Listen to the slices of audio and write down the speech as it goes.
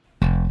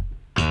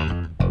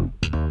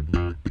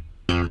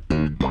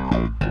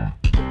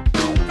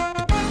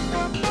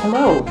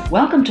Hello,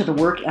 welcome to the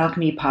Work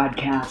Alchemy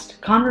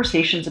Podcast,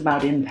 conversations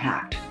about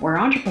impact, where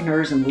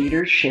entrepreneurs and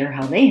leaders share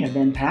how they have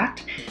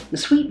impact, the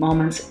sweet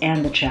moments,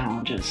 and the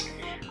challenges.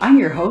 I'm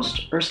your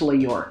host, Ursula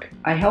York.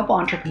 I help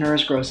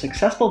entrepreneurs grow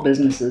successful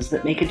businesses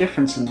that make a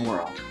difference in the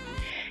world.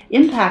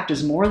 Impact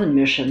is more than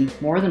mission,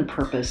 more than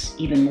purpose,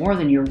 even more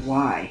than your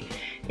why.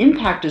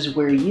 Impact is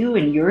where you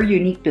and your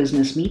unique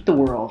business meet the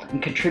world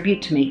and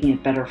contribute to making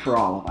it better for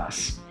all of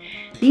us.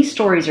 These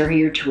stories are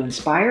here to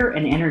inspire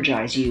and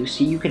energize you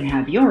so you can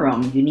have your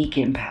own unique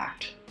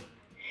impact.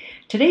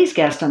 Today's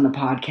guest on the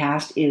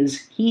podcast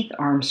is Heath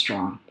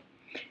Armstrong.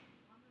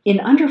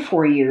 In under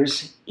 4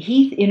 years,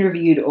 Heath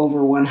interviewed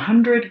over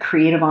 100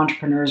 creative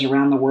entrepreneurs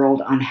around the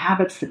world on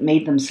habits that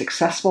made them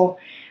successful,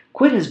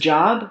 quit his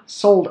job,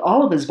 sold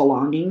all of his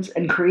belongings,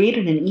 and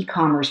created an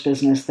e-commerce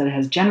business that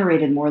has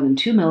generated more than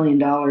 $2 million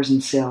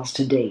in sales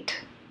to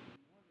date.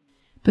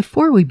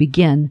 Before we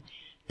begin,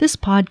 this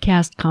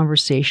podcast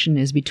conversation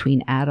is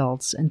between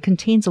adults and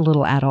contains a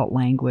little adult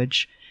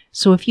language,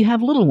 so if you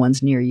have little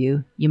ones near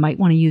you, you might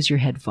want to use your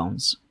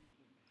headphones.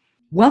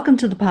 Welcome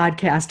to the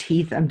podcast,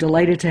 Heath. I'm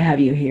delighted to have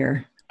you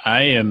here.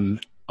 I am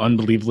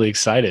unbelievably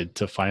excited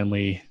to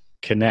finally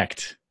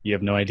connect. You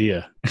have no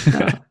idea.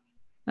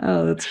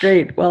 Oh, that's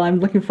great. Well, I'm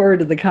looking forward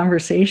to the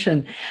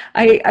conversation.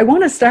 I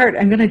want to start,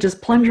 I'm going to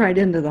just plunge right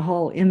into the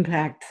whole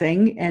impact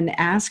thing and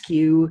ask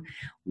you,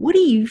 what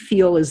do you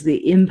feel is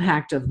the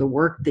impact of the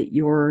work that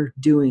you're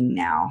doing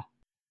now?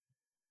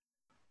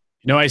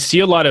 You know, I see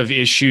a lot of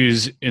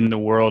issues in the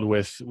world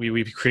with,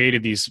 we've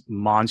created these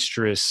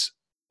monstrous,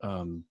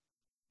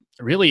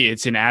 really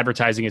it's in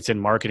advertising, it's in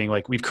marketing.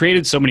 Like we've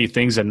created so many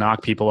things that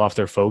knock people off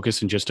their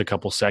focus in just a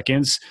couple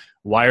seconds.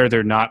 Why are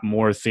there not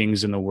more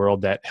things in the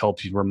world that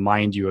help you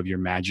remind you of your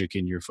magic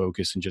and your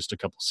focus in just a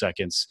couple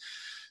seconds?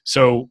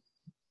 So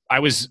I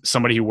was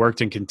somebody who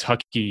worked in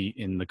Kentucky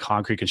in the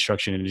concrete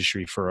construction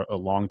industry for a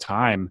long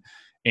time.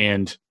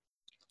 And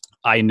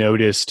I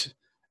noticed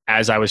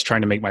as I was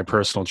trying to make my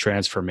personal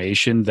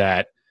transformation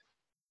that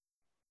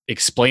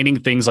explaining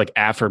things like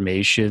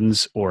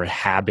affirmations or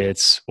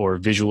habits or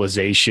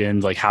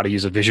visualization, like how to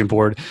use a vision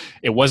board,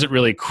 it wasn't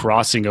really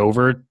crossing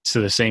over to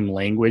the same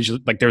language.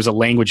 Like there's a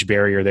language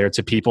barrier there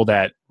to people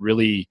that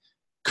really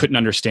couldn't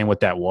understand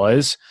what that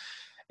was.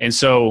 And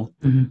so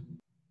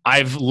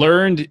I've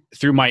learned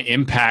through my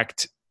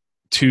impact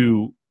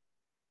to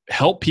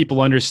help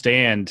people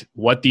understand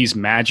what these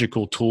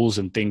magical tools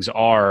and things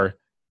are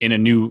in a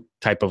new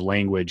type of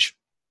language.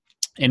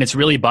 And it's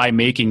really by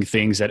making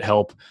things that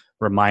help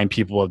remind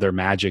people of their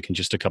magic in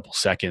just a couple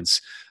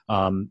seconds.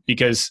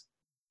 Because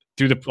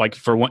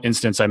for one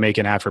instance, I make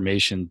an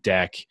affirmation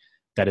deck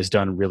that is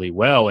done really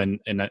well. And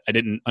I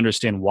didn't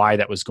understand why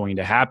that was going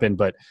to happen.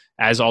 But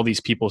as all these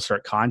people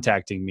start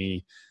contacting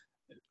me,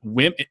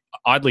 women,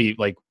 oddly,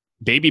 like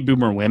baby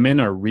boomer women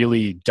are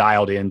really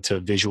dialed into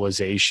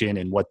visualization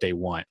and what they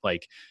want,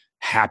 like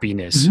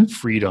happiness,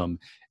 freedom.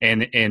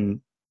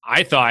 And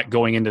I thought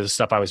going into the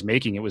stuff I was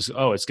making, it was,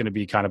 it's going to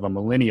be kind of a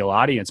millennial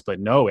audience, but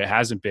no, it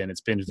hasn't been.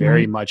 It's been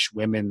very much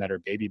women that are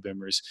baby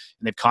boomers,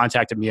 and they've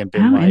contacted me and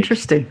been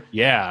interesting.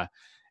 Yeah.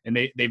 And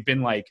they've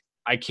been like,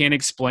 I can't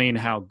explain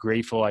how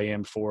grateful I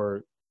am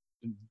for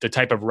the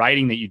type of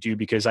writing that you do,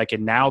 because I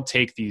can now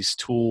take these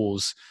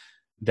tools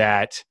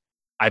that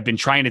I've been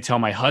trying to tell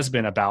my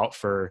husband about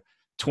for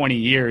 20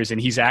 years,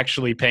 and he's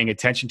actually paying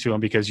attention to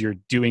them because you're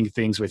doing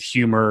things with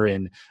humor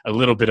and a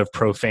little bit of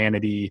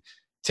profanity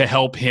to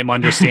help him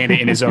understand it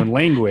in his own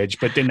language.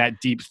 But then that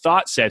deep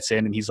thought sets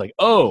in and he's like,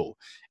 and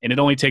it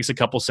only takes a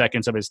couple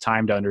seconds of his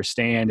time to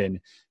understand. And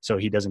so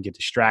he doesn't get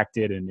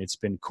distracted, and it's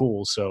been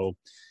cool. So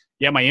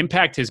yeah, my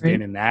impact has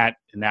been in that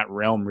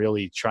realm,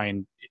 really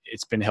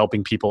it's been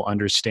helping people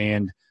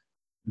understand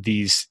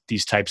these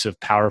types of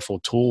powerful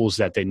tools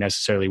that they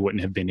necessarily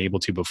wouldn't have been able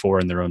to before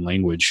in their own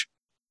language.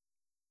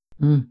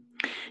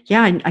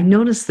 Yeah, I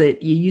noticed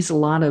that you use a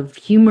lot of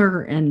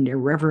humor and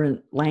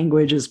irreverent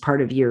language as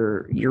part of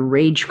your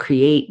Rage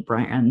Create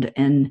brand.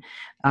 And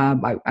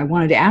I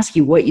wanted to ask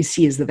you what you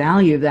see as the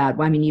value of that.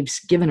 I mean, you've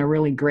given a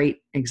really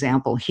great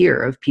example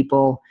here of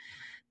people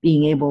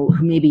being able,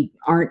 who maybe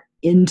aren't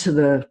into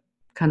the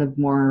kind of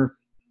more,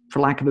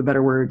 for lack of a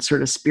better word,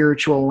 sort of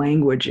spiritual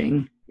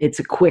languaging. It's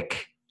a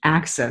quick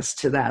access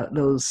to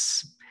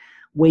those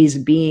ways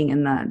of being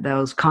and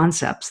those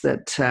concepts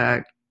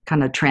that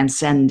kind of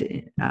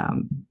transcend,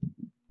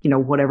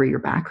 whatever your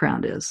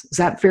background is. Is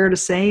that fair to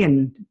say?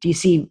 And do you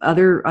see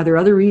other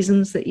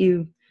reasons that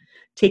you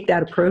take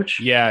that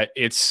approach? Yeah,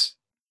 it's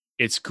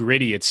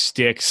gritty. It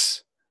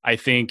sticks. I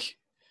think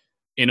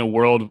in a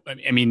world,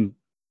 I mean,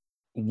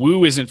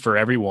 woo isn't for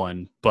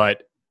everyone,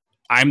 but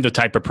I'm the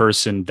type of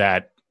person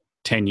that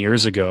 10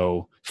 years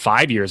ago,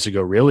 5 years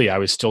ago, really, I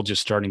was still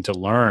just starting to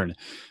learn.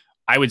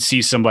 I would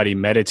see somebody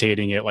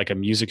meditating at like a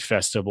music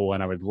festival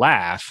and I would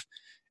laugh.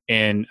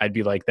 And I'd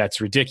be like,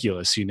 that's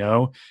ridiculous,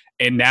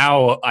 And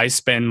now I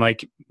spend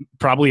like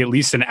probably at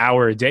least an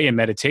hour a day in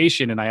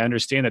meditation. And I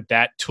understand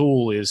that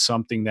tool is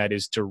something that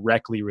is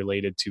directly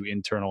related to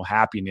internal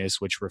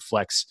happiness, which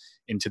reflects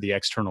into the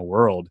external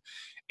world.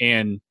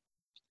 And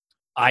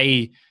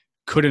I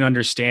couldn't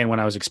understand when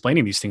I was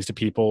explaining these things to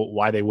people,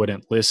 why they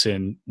wouldn't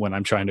listen when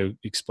I'm trying to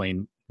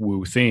explain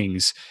woo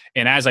things.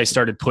 And as I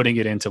started putting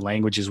it into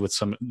languages with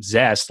some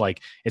zest,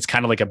 like it's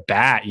kind of like a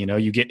bat,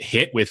 you get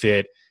hit with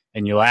it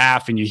and you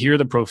laugh and you hear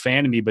the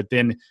profanity, but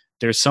then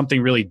there's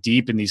something really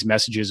deep in these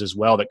messages as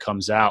well that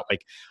comes out.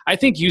 Like, I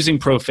think using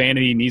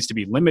profanity needs to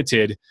be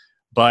limited,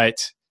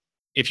 but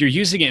if you're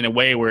using it in a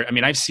way where,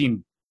 I've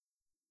seen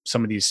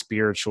some of these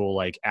spiritual,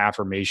 like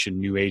affirmation,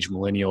 new age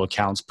millennial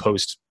accounts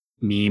post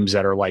memes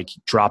that are like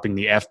dropping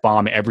the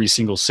F-bomb every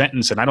single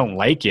sentence. And I don't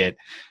like it.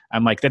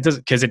 I'm like, that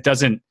doesn't, because it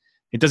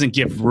doesn't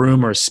give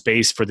room or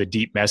space for the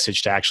deep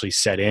message to actually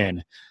set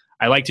in.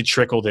 I like to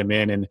trickle them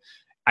in, and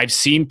I've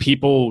seen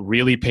people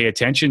really pay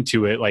attention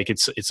to it. Like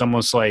it's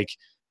almost like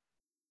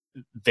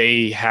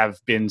they have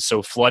been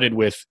so flooded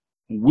with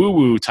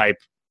woo-woo type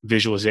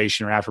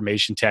visualization or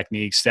affirmation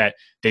techniques that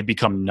they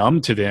become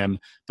numb to them.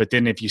 But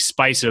then if you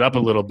spice it up a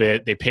little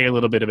bit, they pay a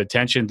little bit of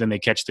attention, then they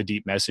catch the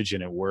deep message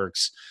and it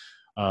works.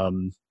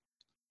 Well,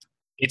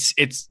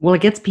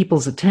 it gets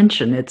people's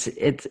attention.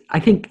 It's I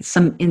think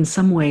in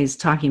some ways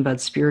talking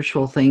about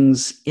spiritual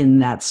things in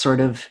that sort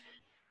of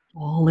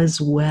all is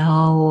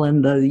well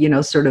and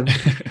the sort of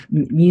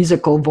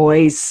musical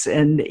voice,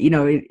 and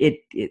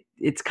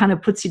it's kind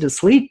of puts you to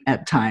sleep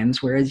at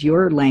times, whereas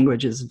your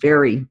language is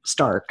very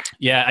stark.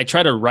 Yeah, I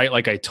try to write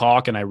like I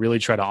talk, and I really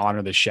try to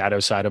honor the shadow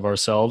side of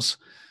ourselves,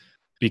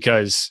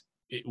 because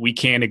we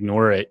can't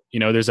ignore it.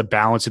 There's a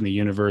balance in the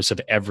universe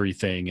of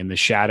everything, and the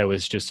shadow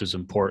is just as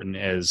important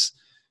as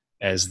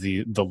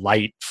the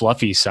light,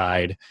 fluffy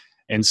side.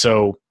 And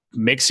so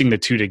mixing the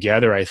two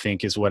together, I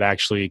think, is what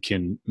actually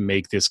can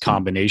make this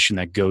combination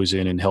that goes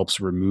in and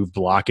helps remove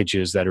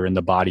blockages that are in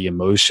the body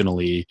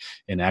emotionally,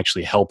 and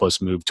actually help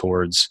us move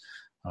towards,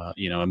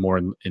 a more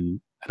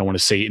I don't want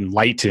to say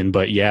enlightened,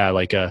 but yeah,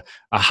 like a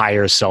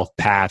higher self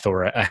path,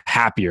 or a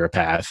happier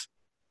path.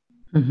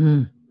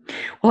 Mm-hmm.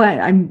 Well,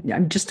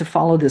 I'm just to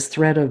follow this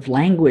thread of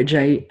language.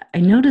 I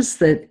noticed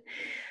that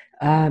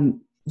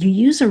you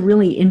use a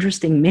really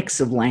interesting mix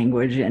of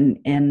language,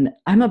 and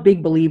I'm a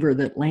big believer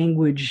that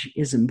language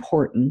is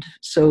important.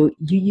 So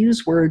you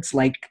use words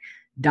like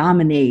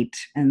dominate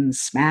and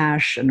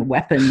smash and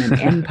weapon and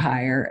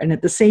empire, and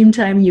at the same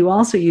time you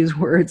also use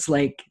words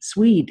like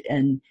sweet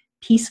and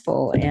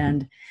peaceful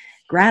and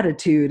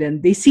gratitude,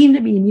 and they seem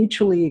to be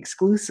mutually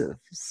exclusive.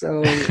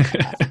 So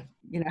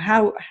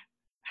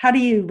how do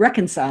you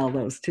reconcile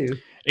those two?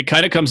 It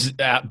kind of comes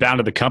down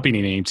to the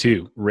company name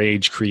too.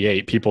 Rage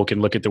Create. People can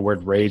look at the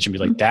word rage and be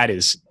like, that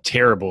is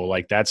terrible.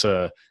 Like that's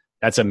a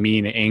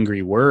mean,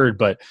 angry word.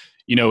 But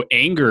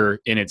anger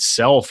in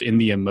itself, in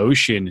the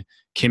emotion,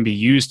 can be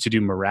used to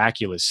do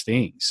miraculous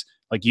things.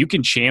 Like you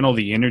can channel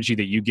the energy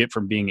that you get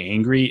from being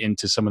angry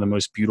into some of the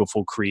most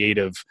beautiful,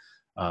 creative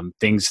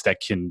things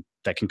that can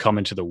come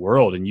into the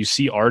world. And you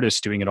see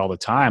artists doing it all the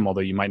time,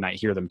 although you might not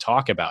hear them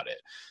talk about it.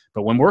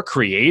 But when we're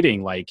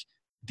creating, like,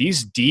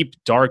 these deep,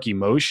 dark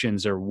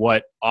emotions are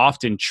what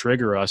often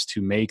trigger us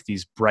to make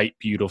these bright,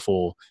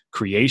 beautiful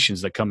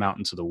creations that come out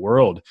into the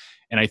world.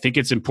 And I think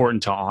it's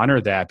important to honor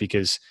that,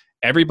 because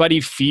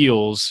everybody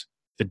feels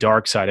the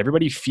dark side.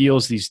 Everybody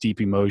feels these deep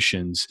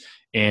emotions.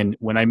 And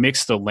when I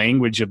mix the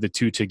language of the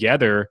two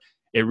together,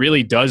 it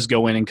really does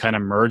go in and kind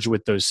of merge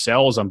with those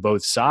cells on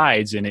both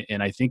sides. And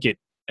I think it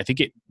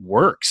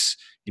works.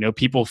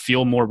 People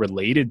feel more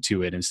related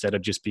to it, instead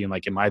of just being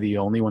like, am I the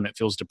only one that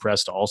feels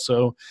depressed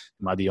also?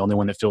 Am I the only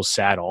one that feels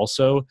sad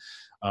also?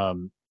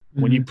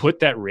 When you put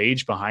that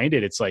rage behind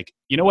it, it's like,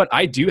 you know what?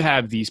 I do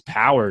have these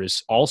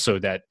powers also,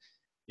 that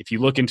if you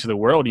look into the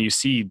world and you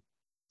see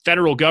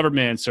federal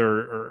governments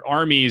or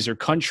armies or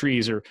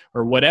countries or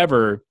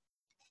whatever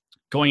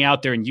going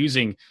out there and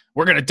using,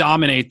 we're going to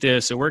dominate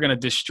this, or we're going to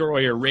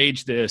destroy or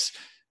rage this.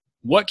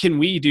 What can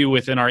we do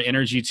within our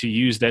energy to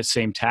use that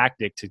same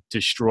tactic to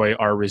destroy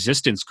our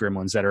resistance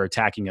gremlins that are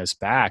attacking us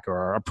back,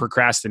 or our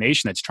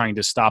procrastination that's trying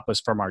to stop us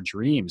from our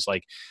dreams?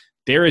 Like,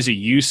 there is a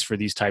use for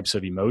these types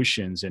of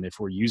emotions. And if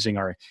we're using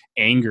our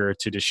anger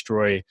to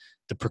destroy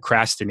the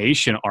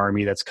procrastination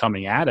army that's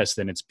coming at us,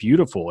 then it's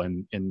beautiful.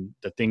 And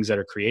the things that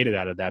are created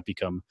out of that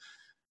become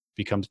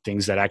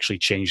things that actually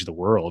change the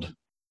world.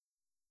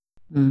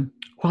 Well,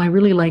 I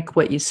really like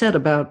what you said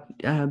about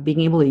being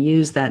able to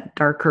use that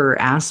darker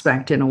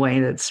aspect in a way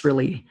that's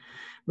really,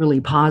 really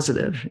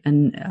positive.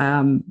 And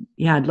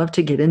I'd love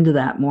to get into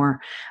that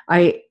more.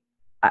 I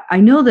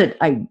know that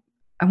I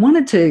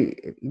wanted to,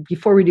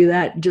 before we do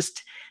that,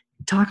 just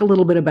talk a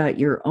little bit about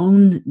your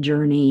own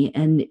journey.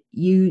 And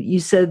you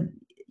said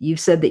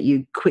that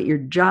you quit your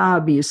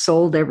job, you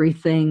sold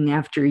everything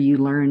after you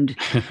learned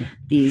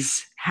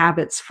these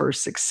habits for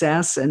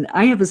success. And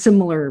I have a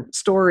similar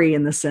story,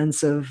 in the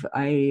sense of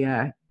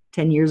I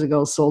 10 years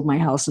ago sold my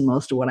house and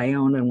most of what I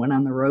owned and went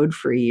on the road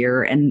for a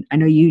year. And I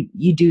know you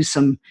do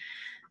some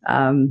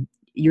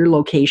your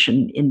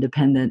location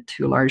independent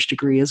to a large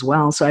degree as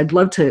well. So I'd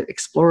love to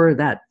explore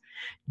that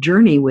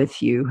journey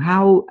with you.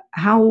 How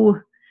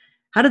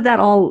did that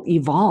all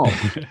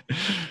evolve?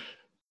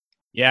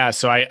 Yeah,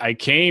 so I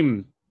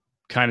came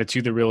kind of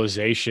to the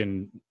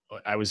realization.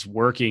 I was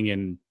working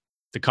in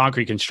the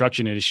concrete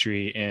construction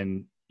industry,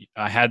 and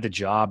I had the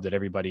job that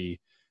everybody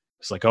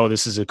was like, oh,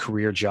 this is a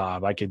career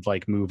job. I could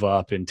like move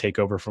up and take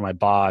over for my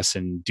boss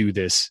and do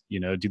this,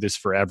 do this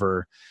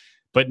forever.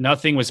 But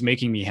nothing was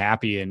making me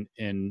happy.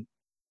 And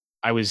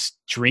I was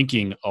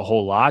drinking a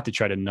whole lot to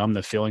try to numb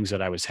the feelings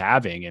that I was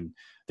having. And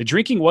the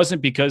drinking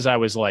wasn't because I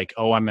was like,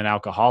 oh, I'm an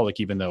alcoholic,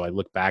 even though I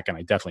look back and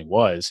I definitely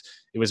was.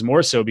 It was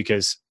more so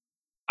because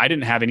I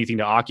didn't have anything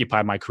to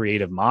occupy my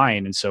creative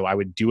mind. And so I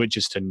would do it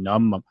just to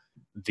numb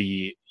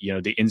the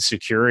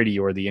insecurity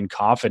or the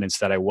inconfidence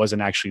that I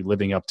wasn't actually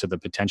living up to the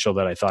potential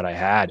that I thought I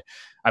had.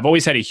 I've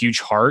always had a huge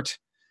heart,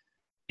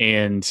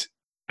 and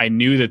I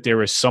knew that there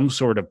was some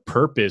sort of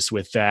purpose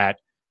with that.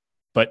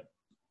 But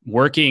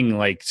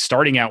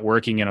starting out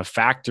working in a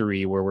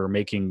factory where we're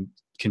making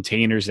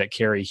containers that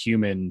carry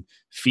human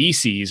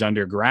feces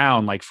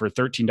underground, like for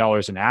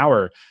 $13 an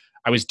hour,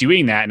 I was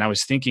doing that. And I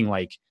was thinking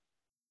like,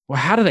 well,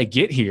 how did I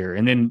get here?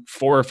 And then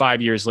 4 or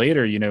 5 years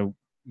later,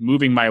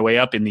 moving my way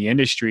up in the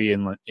industry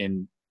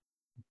and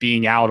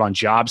being out on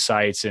job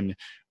sites and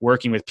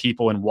working with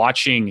people and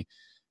watching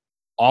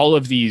all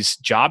of these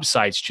job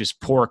sites just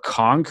pour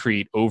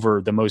concrete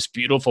over the most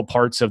beautiful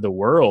parts of the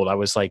world. I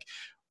was like,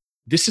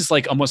 this is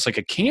like almost like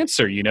a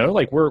cancer,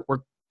 like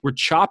we're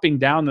chopping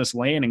down this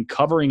land and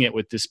covering it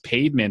with this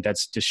pavement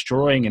that's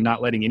destroying and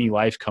not letting any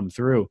life come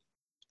through.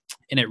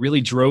 And it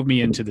really drove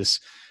me into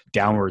this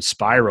downward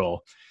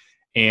spiral.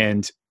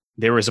 And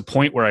there was a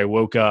point where I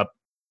woke up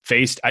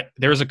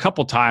there was a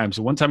couple times.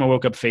 One time I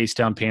woke up face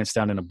down, pants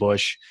down in a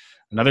bush.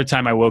 Another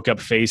time I woke up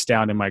face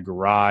down in my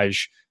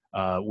garage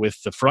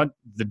with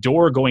the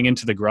door going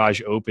into the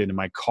garage open, and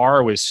my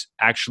car was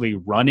actually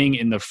running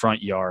in the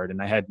front yard.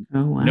 And I had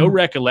no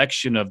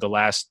recollection of the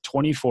last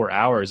 24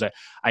 hours.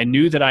 I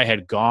knew that I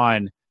had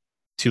gone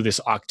to this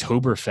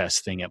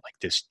Oktoberfest thing at like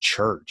this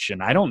church.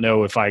 And I don't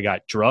know if I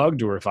got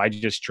drugged or if I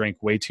just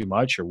drank way too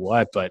much or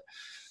what, but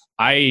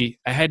I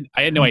had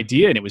no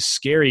idea. And it was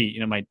scary.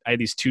 I had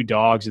these 2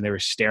 dogs and they were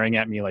staring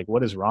at me like,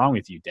 what is wrong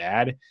with you,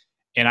 Dad?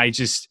 And I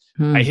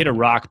hit a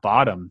rock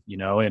bottom,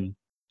 and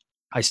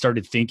I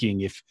started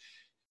thinking,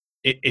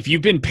 if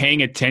you've been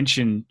paying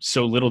attention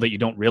so little that you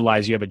don't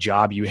realize you have a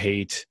job you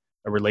hate,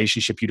 a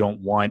relationship you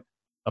don't want,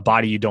 a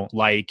body you don't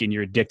like, and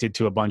you're addicted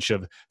to a bunch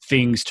of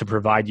things to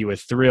provide you a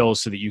thrill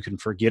so that you can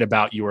forget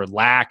about your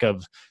lack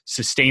of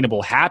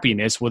sustainable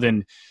happiness, well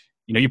then,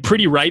 you're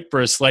pretty ripe for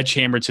a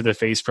sledgehammer to the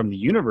face from the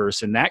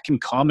universe. And that can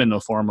come in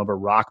the form of a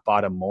rock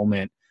bottom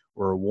moment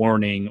or a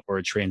warning or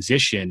a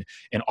transition.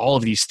 And all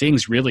of these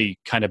things really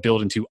kind of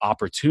build into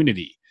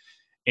opportunity.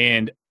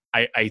 And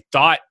I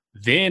thought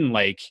then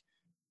like,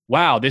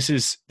 wow, this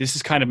is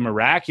kind of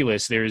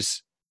miraculous. There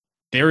is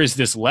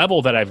this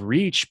level that I've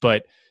reached,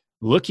 but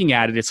looking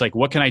at it, it's like,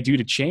 what can I do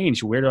to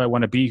change? Where do I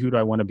want to be? Who do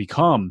I want to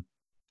become?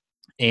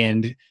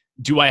 And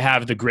do I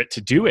have the grit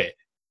to do it?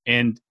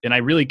 And I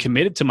really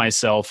committed to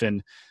myself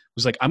and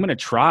was like, I'm going to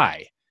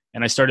try.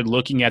 And I started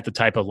looking at the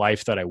type of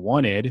life that I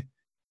wanted.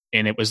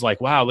 And it was like,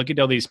 wow, look at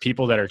all these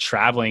people that are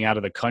traveling out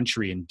of the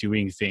country and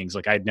doing things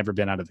like I'd never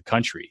been out of the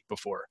country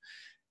before.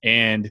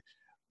 And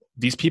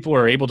these people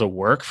are able to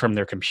work from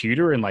their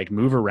computer and like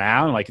move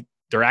around. Like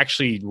they're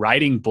actually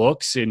writing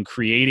books and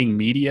creating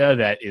media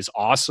that is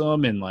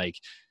awesome. And like,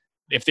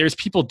 if there's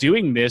people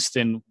doing this,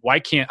 then why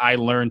can't I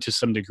learn to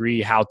some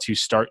degree how to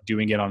start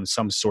doing it on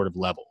some sort of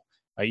level?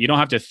 You don't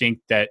have to think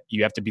that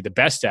you have to be the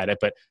best at it,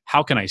 but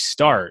how can I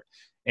start?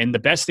 And the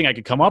best thing I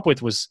could come up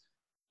with was,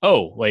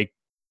 like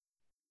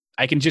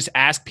I can just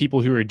ask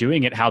people who are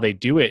doing it how they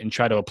do it and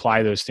try to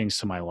apply those things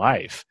to my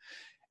life.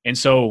 And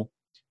so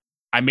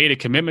I made a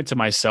commitment to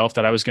myself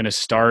that I was going to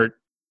start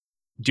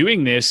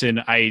doing this.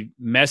 And I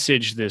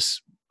messaged this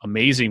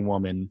amazing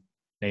woman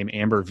named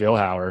Amber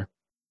Vilhauer.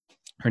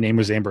 Her name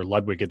was Amber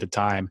Ludwig at the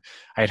time.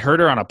 I had heard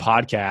her on a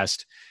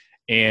podcast,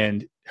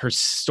 and her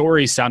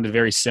story sounded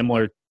very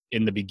similar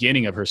in the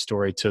beginning of her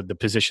story to the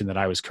position that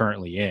I was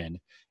currently in.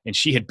 And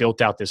she had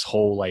built out this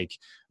whole like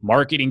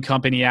marketing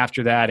company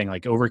after that and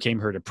like overcame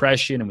her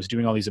depression and was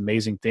doing all these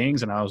amazing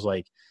things. And I was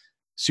like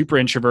super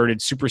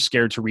introverted, super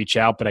scared to reach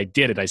out, but I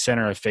did it. I sent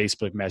her a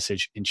Facebook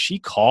message and she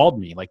called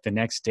me like the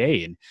next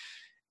day.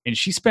 And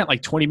she spent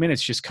like 20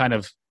 minutes just kind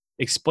of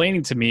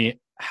explaining to me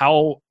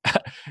how,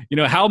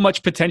 how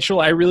much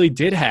potential I really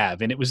did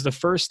have. And it was the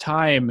first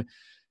time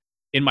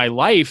in my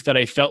life that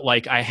I felt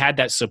like I had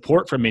that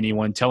support from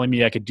anyone telling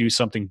me I could do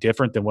something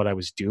different than what I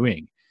was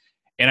doing.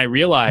 And I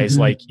realized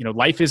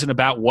life isn't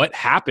about what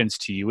happens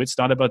to you. It's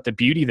not about the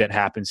beauty that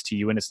happens to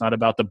you. And it's not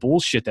about the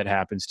bullshit that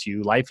happens to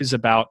you. Life is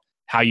about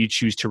how you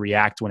choose to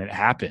react when it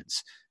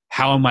happens.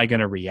 How am I going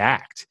to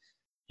react?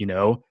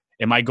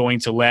 Am I going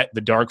to let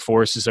the dark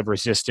forces of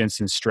resistance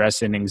and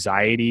stress and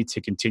anxiety to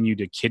continue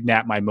to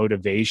kidnap my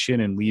motivation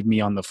and leave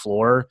me on the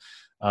floor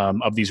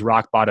of these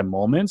rock bottom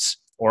moments?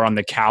 Or on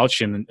the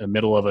couch in the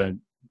middle of an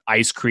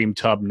ice cream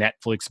tub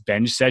Netflix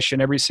binge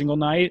session every single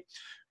night?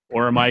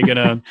 Or am I going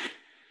to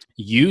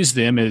use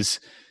them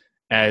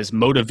as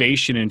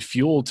motivation and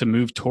fuel to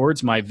move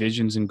towards my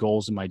visions and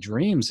goals and my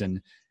dreams? And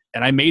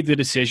I made the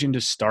decision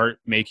to start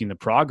making the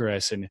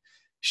progress. And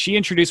she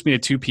introduced me to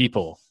 2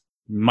 people.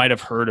 might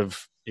have heard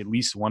of at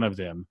least one of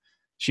them.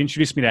 She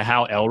introduced me to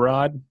Hal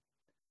Elrod,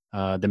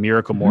 The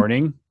Miracle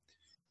Morning,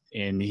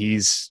 and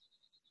he's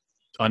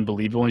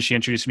unbelievable. And she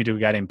introduced me to a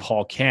guy named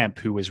Paul Kemp,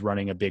 who was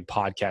running a big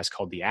podcast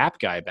called The App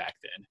Guy back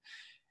then.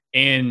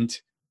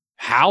 And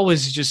Hal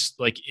was just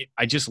like,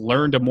 I just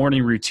learned a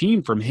morning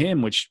routine from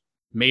him, which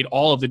made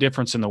all of the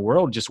difference in the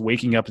world, just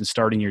waking up and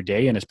starting your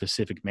day in a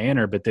specific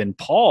manner. But then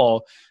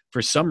Paul,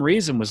 for some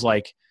reason, was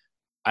like,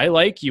 I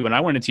like you and I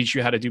want to teach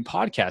you how to do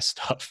podcast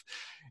stuff.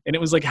 And it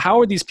was like, how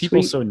are these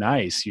people so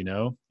nice, you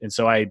know? And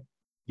so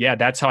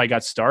that's how I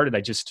got started.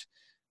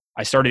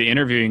 I started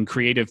interviewing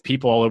creative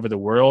people all over the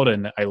world,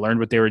 and I learned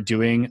what they were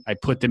doing. I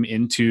put them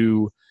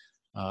into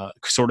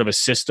sort of a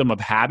system of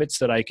habits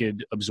that I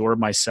could absorb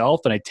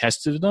myself, and I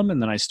tested them,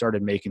 and then I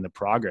started making the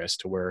progress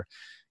to where,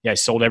 I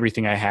sold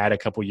everything I had. A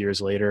couple years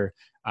later,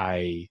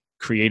 I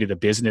created a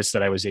business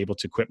that I was able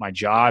to quit my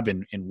job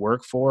and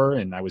work for,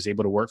 and I was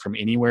able to work from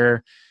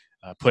anywhere.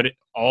 Put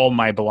all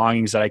my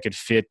belongings that I could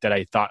fit that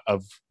I thought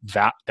of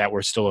that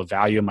were still of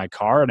value in my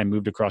car. And I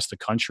moved across the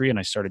country and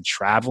I started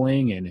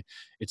traveling, and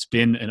it's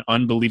been an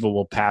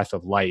unbelievable path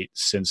of light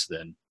since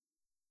then.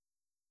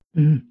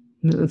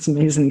 That's an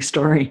amazing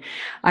story.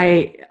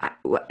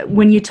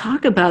 When you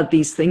talk about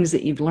these things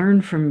that you've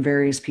learned from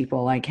various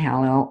people like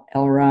Hal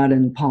Elrod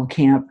and Paul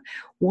Kemp,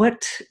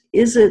 what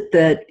is it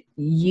that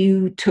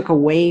you took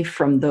away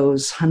from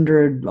those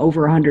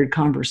over 100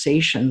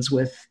 conversations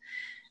with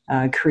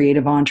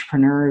creative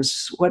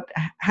entrepreneurs?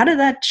 How did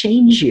that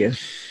change you?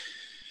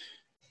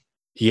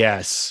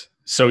 Yes.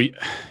 So,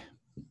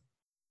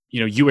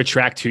 you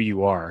attract who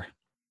you are,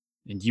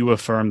 and you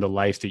affirm the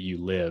life that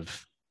you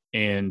live.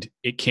 And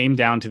it came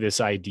down to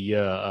this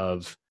idea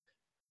of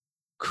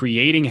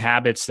creating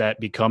habits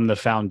that become the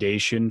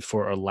foundation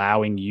for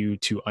allowing you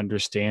to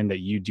understand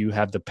that you do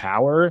have the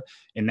power.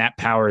 And that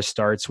power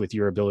starts with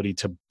your ability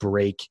to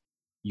break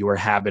your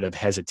habit of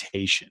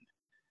hesitation.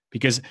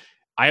 Because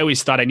I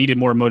always thought I needed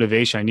more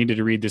motivation. I needed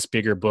to read this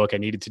bigger book. I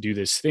needed to do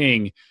this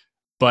thing.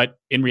 But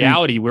in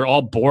reality, we're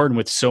all born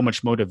with so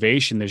much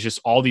motivation. There's just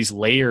all these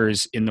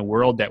layers in the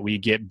world that we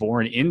get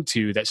born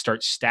into that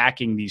start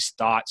stacking these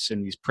thoughts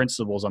and these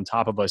principles on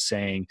top of us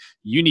saying,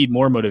 you need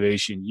more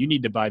motivation. You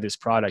need to buy this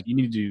product. You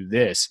need to do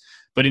this.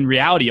 But in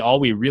reality, all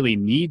we really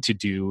need to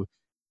do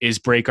is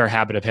break our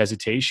habit of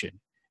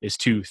hesitation, is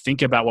to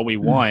think about what we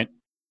want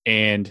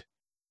and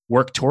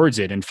work towards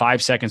it in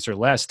 5 seconds or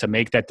less to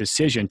make that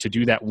decision to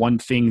do that one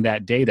thing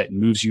that day that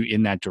moves you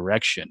in that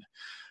direction.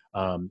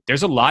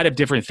 There's a lot of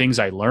different things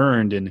I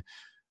learned. And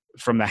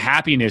from the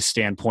happiness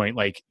standpoint,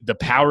 like the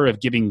power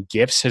of giving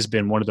gifts has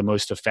been one of the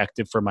most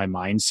effective for my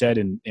mindset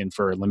and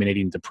for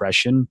eliminating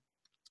depression.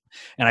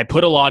 And I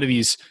put a lot of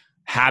these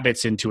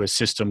habits into a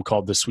system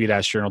called the Sweet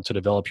Ass Journal to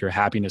develop your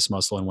happiness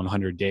muscle in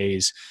 100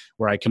 days,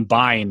 where I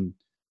combine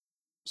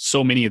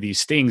so many of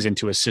these things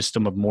into a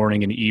system of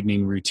morning and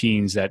evening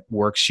routines that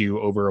works you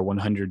over a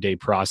 100-day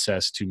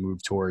process to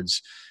move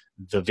towards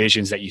the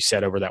visions that you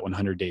set over that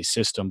 100-day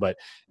system. But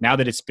now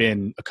that it's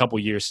been a couple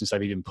years since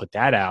I've even put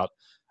that out,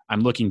 I'm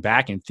looking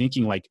back and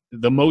thinking like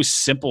the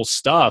most simple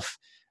stuff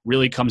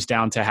really comes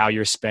down to how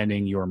you're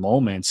spending your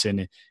moments.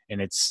 And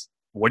it's,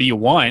 what do you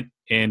want?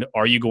 And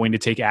are you going to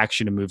take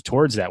action to move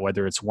towards that?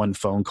 Whether it's one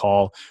phone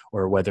call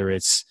or whether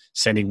it's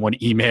sending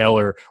one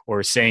email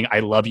or saying,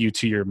 I love you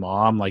to your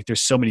mom. Like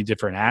there's so many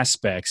different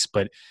aspects,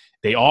 but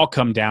they all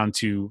come down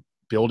to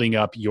building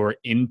up your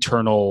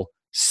internal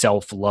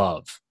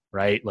self-love,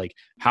 right? Like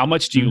how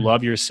much do you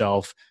love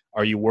yourself?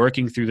 Are you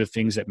working through the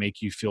things that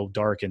make you feel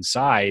dark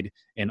inside?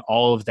 And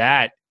all of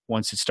that,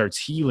 once it starts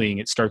healing,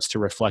 it starts to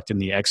reflect in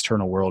the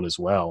external world as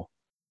well.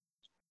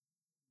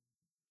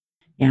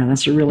 Yeah,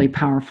 that's a really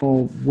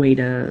powerful way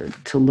to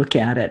look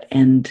at it.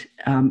 And,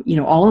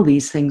 all of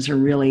these things are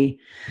really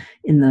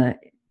in the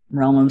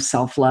realm of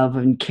self-love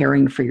and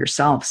caring for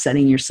yourself,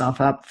 setting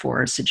yourself up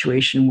for a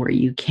situation where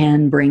you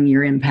can bring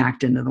your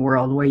impact into the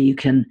world, where you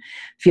can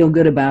feel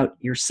good about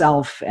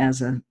yourself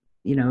as a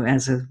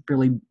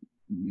really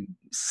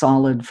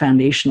solid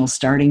foundational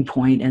starting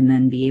point, and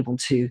then be able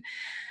to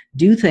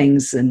do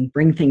things and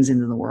bring things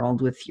into the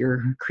world with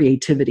your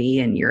creativity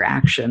and your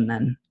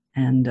action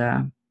and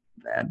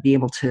be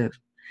able to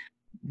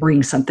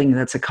bring something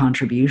that's a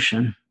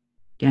contribution.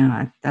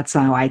 Yeah, that's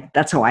how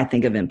I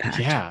think of impact.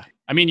 Yeah,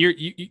 I mean,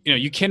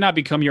 you cannot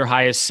become your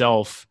highest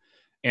self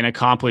and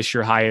accomplish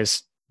your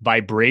highest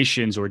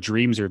vibrations or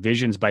dreams or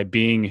visions by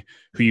being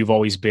who you've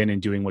always been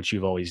and doing what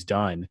you've always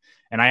done.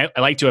 And I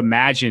like to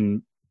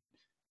imagine,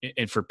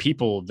 and for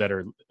people that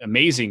are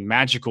amazing,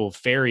 magical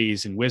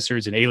fairies and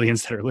wizards and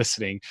aliens that are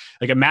listening,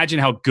 like imagine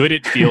how good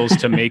it feels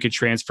to make a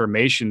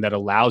transformation that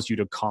allows you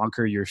to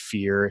conquer your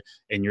fear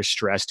and your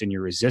stress and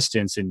your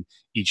resistance in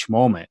each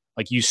moment.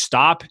 Like you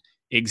stop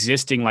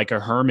existing like a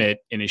hermit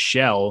in a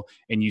shell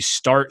and you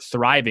start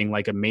thriving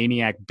like a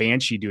maniac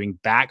banshee doing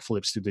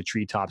backflips through the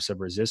treetops of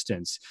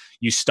resistance.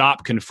 You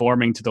stop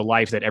conforming to the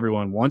life that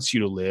everyone wants you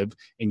to live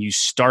and you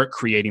start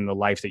creating the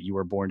life that you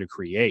were born to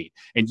create.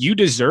 And you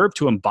deserve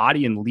to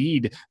embody and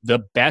lead the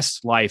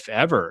best life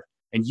ever.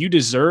 and you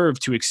deserve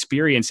to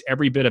experience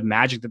every bit of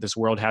magic that this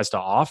world has to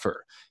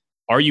offer.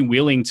 Are you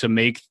willing to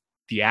make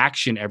the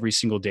action every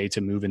single day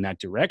to move in that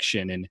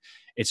direction? And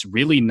it's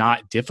really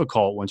not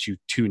difficult once you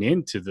tune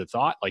into the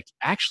thought, like,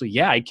 actually,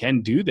 yeah, I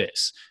can do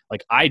this.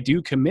 Like, I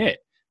do commit.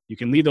 You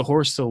can lead the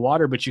horse to the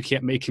water, but you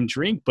can't make him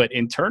drink. But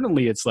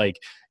internally, it's like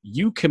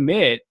you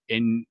commit,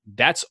 and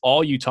that's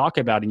all you talk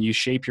about. And you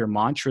shape your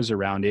mantras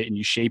around it, and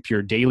you shape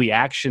your daily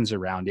actions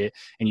around it.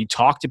 And you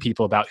talk to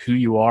people about who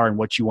you are and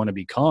what you want to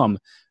become.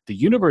 The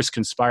universe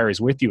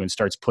conspires with you and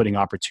starts putting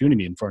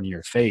opportunity in front of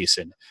your face,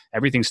 and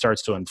everything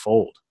starts to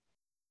unfold.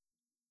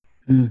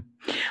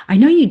 I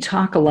know you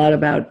talk a lot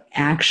about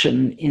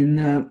action in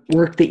the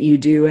work that you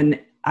do, and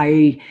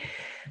I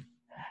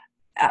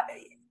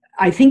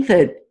think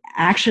that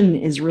action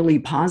is really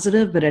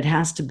positive, but it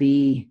has to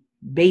be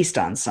based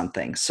on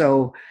something.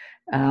 So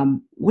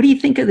what do you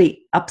think of the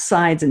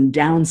upsides and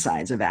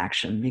downsides of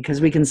action?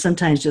 Because we can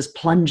sometimes just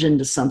plunge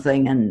into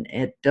something and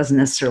it doesn't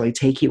necessarily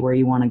take you where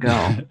you want to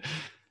go.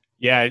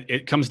 Yeah,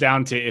 it comes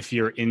down to if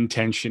your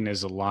intention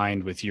is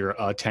aligned with your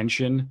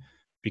attention.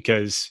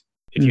 Because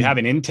if you have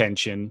an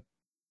intention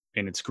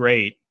and it's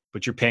great,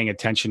 but you're paying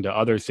attention to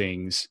other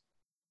things,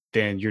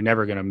 then you're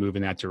never going to move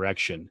in that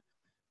direction.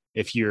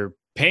 If you're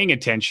paying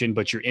attention,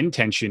 but your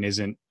intention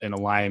isn't in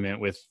alignment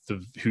with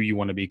who you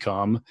want to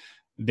become,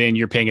 then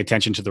you're paying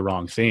attention to the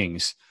wrong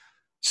things.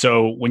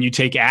 So when you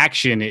take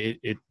action,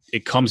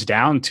 it comes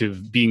down to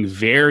being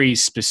very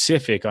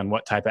specific on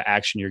what type of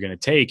action you're going to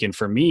take. And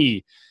for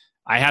me,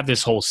 I have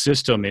this whole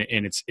system,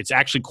 and it's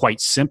actually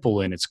quite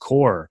simple in its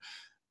core,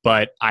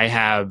 but I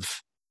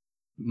have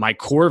my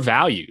core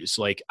values.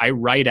 Like, I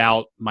write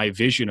out my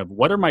vision of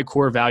what are my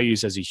core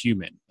values as a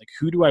human? Like,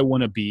 who do I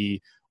want to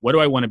be? What do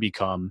I want to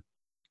become?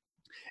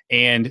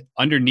 And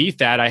underneath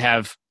that, I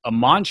have a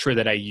mantra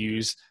that I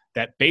use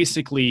that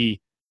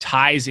basically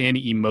ties in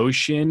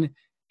emotion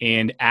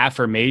and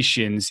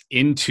affirmations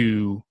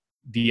into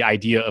the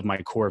idea of my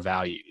core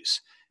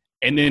values.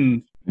 And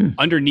then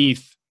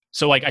underneath,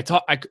 so like I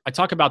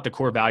talk about the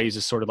core values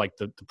as sort of like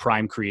the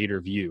prime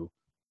creator view.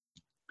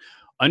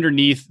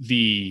 Underneath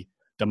the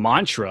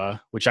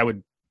mantra, which I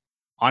would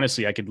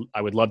honestly,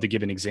 I would love to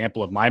give an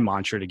example of my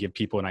mantra to give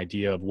people an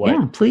idea of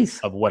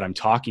what I'm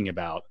talking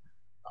about.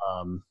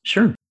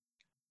 Sure.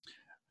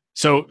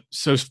 So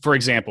for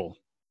example,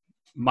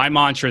 my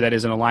mantra that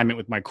is in alignment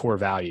with my core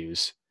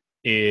values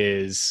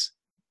is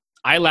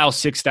I allow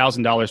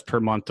 $6,000 per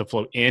month to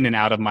flow in and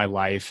out of my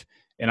life.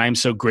 And I'm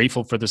so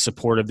grateful for the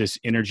support of this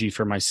energy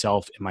for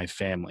myself and my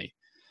family.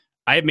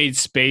 I have made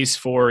space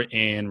for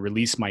and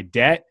release my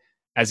debt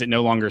as it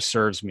no longer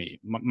serves me.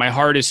 My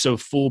heart is so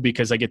full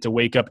because I get to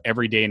wake up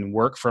every day and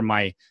work from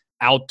my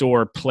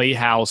outdoor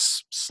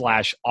playhouse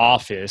 /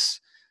 office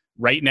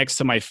right next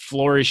to my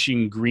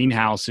flourishing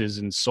greenhouses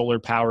and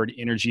solar-powered,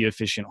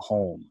 energy-efficient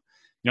home.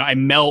 You know, I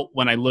melt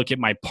when I look at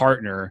my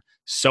partner,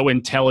 so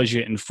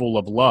intelligent and full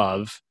of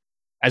love,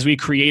 as we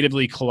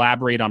creatively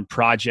collaborate on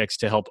projects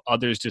to help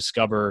others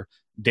discover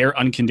their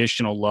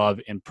unconditional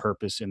love and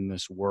purpose in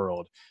this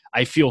world.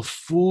 I feel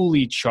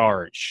fully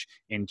charged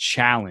and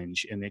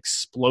challenged and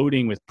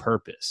exploding with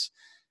purpose.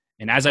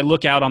 And as I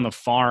look out on the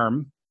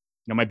farm,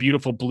 you know, my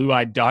beautiful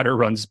blue-eyed daughter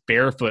runs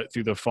barefoot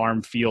through the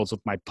farm fields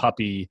with my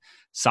puppy,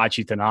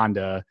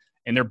 Sachitananda,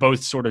 and they're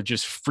both sort of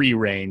just free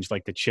range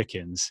like the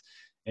chickens.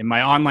 And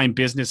my online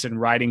business and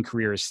writing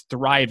career is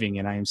thriving,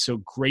 and I am so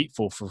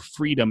grateful for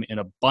freedom and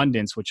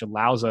abundance, which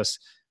allows us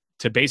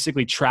to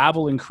basically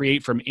travel and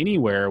create from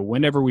anywhere,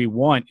 whenever we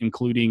want,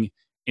 including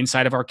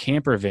inside of our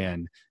camper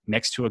van,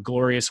 next to a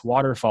glorious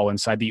waterfall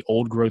inside the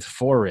old growth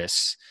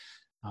forests.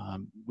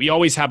 We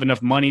always have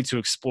enough money to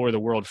explore the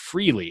world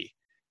freely,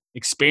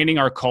 expanding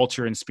our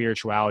culture and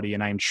spirituality,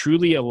 and I am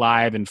truly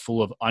alive and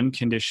full of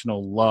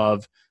unconditional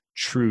love,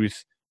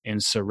 truth,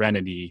 and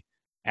serenity.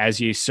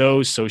 As ye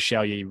sow, so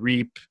shall ye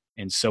reap,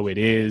 and so it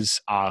is.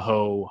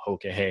 Aho,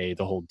 hokahe,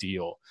 the whole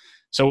deal.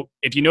 So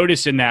if you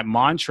notice in that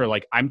mantra,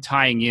 like, I'm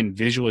tying in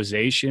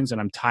visualizations and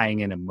I'm tying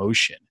in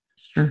emotion.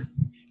 Sure.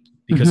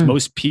 Because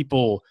most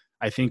people,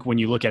 I think when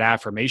you look at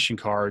affirmation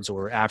cards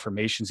or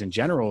affirmations in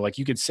general, like,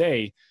 you could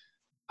say,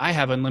 I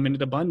have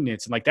unlimited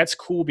abundance. And like, that's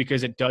cool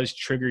because it does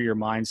trigger your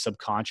mind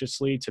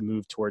subconsciously to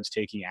move towards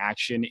taking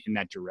action in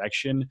that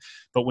direction.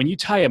 But when you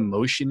tie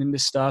emotion into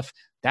stuff,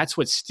 that's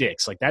what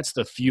sticks. Like, that's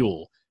the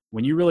fuel.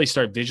 When you really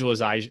start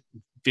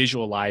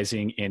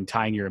visualizing and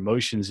tying your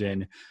emotions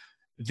in,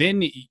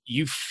 then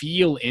you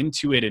feel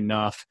into it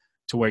enough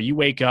to where you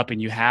wake up and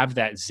you have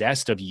that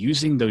zest of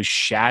using those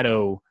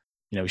shadow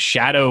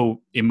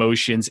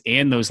emotions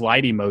and those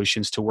light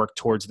emotions to work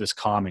towards this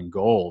common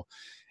goal.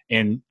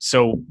 And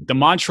so the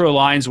mantra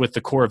aligns with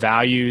the core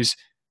values.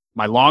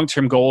 My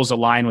long-term goals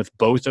align with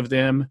both of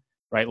them,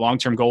 right?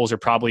 Long-term goals are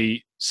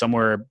probably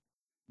somewhere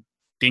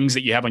things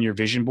that you have on your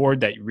vision board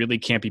that really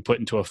can't be put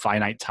into a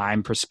finite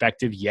time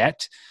perspective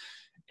yet.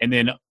 And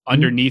then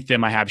underneath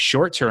them, I have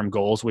short-term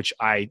goals, which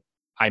I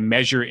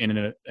measure in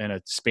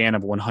a span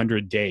of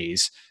 100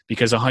 days,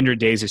 because 100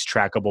 days is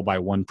trackable by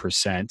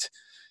 1%.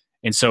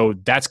 And so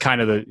that's kind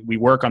of we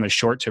work on the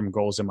short-term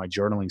goals in my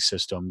journaling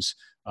systems.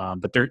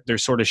 But they're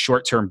sort of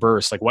short-term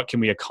bursts. Like, what can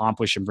we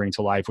accomplish and bring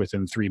to life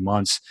within 3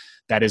 months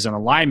that is in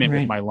alignment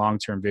with my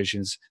long-term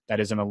visions, that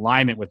is in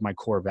alignment with my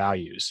core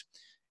values.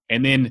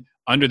 And then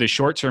under the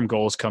short-term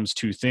goals comes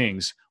two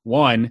things.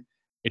 One,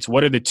 it's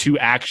what are the 2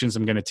 actions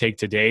I'm going to take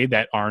today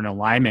that are in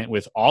alignment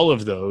with all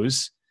of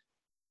those?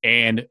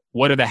 And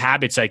what are the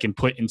habits I can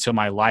put into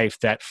my life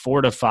that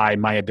fortify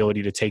my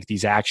ability to take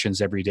these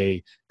actions every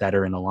day that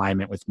are in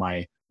alignment with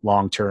my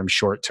long-term,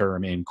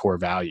 short-term, and core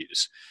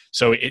values?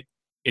 So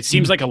it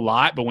seems like a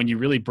lot, but when you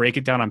really break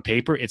it down on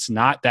paper, it's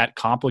not that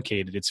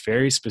complicated. It's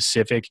very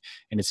specific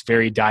and it's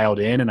very dialed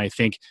in. And I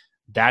think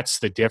that's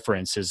the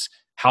difference, is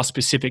how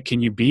specific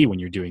can you be when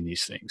you're doing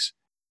these things?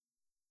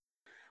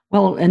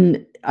 Well,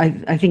 and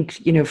I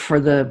think, for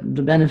the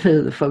benefit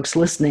of the folks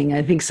listening,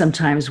 I think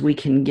sometimes we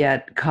can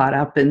get caught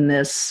up in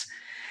this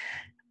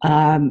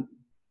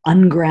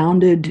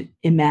ungrounded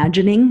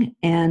imagining,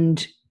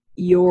 and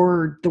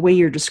the way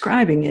you're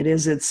describing it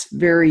is it's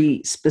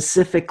very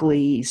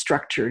specifically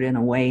structured in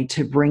a way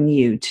to bring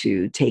you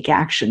to take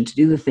action, to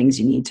do the things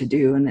you need to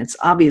do. And it's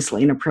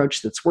obviously an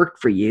approach that's worked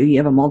for you. You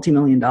have a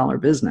multi-million-dollar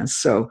business.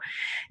 So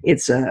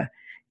it's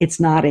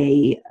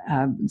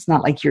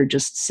not like you're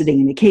just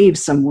sitting in a cave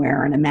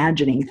somewhere and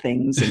imagining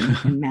things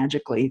and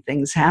magically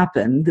things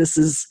happen. This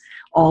is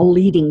all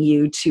leading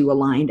you to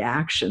aligned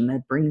action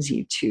that brings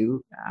you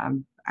to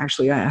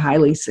actually a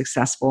highly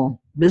successful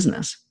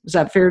business. Is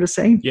that fair to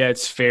say? Yeah,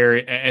 it's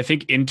fair. I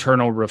think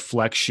internal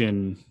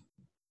reflection,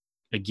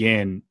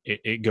 again,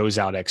 it goes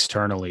out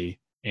externally.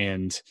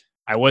 And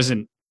I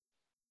wasn't,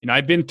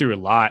 I've been through a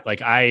lot.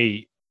 Like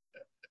I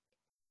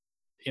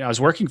was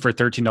working for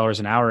 $13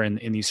 an hour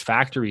in these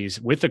factories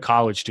with a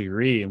college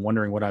degree and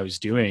wondering what I was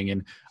doing.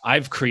 And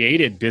I've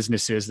created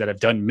businesses that have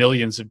done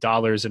millions of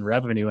dollars in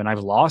revenue, and I've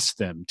lost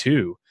them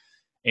too.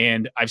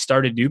 And I've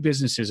started new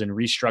businesses and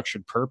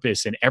restructured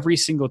purpose. And every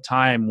single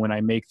time when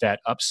I make that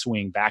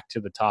upswing back to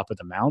the top of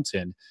the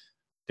mountain,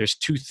 there's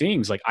 2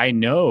 things. Like I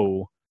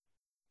know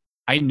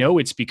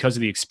it's because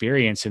of the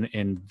experience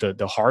and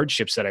the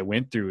hardships that I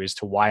went through as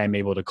to why I'm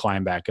able to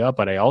climb back up.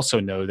 But I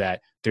also know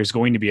that there's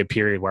going to be a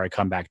period where I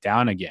come back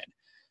down again.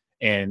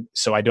 And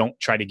so I don't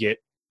try to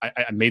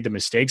I made the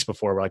mistakes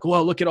before. We're like,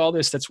 well, look at all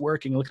this that's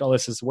working. Look at all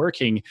this that's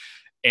working.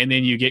 And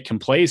then you get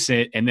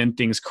complacent and then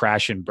things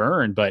crash and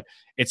burn. But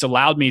it's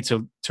allowed me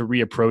to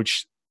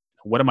reapproach,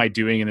 what am I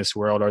doing in this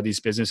world? Are these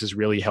businesses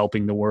really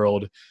helping the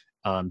world?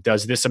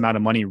 Does this amount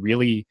of money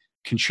really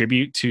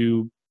contribute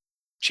to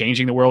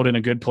changing the world in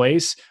a good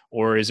place?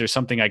 Or is there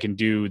something I can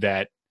do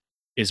that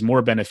is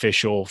more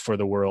beneficial for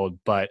the world,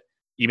 but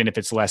even if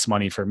it's less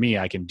money for me,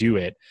 I can do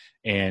it.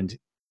 And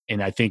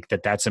I think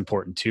that that's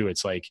important too.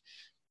 It's like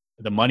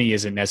the money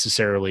isn't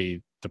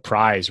necessarily the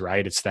prize,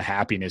 right? It's the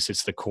happiness,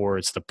 it's the core,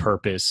 it's the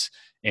purpose.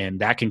 And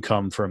that can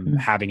come from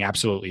having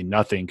absolutely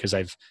nothing, because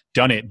I've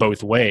done it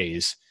both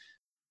ways.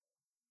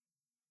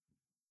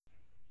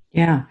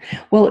 Yeah.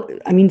 Well,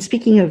 I mean,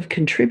 speaking of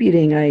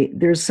contributing,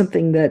 there's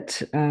something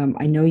that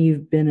I know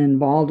you've been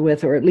involved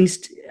with, or at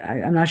least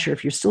I'm not sure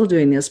if you're still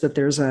doing this, but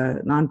there's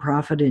a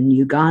nonprofit in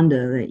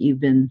Uganda that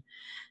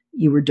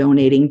you were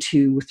donating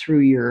to through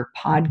your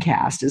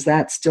podcast. Is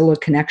that still a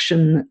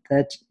connection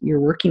that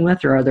you're working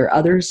with, or are there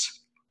others?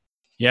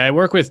 Yeah, I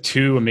work with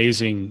 2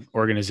 amazing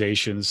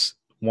organizations.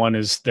 One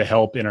is the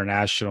Help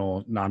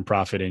International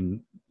nonprofit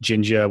in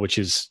Jinja, which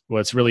is,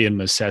 it's really in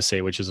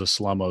Masese, which is a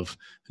slum of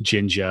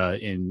Jinja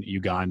in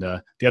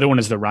Uganda. The other one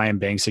is the Ryan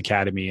Banks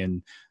Academy,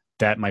 and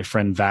that my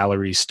friend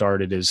Valerie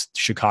started as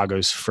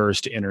Chicago's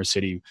first inner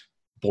city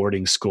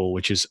boarding school,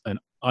 which is an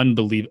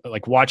unbelievable,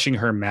 like watching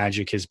her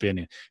magic has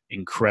been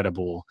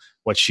incredible,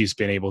 what she's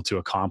been able to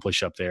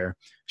accomplish up there.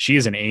 She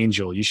is an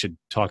angel. You should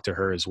talk to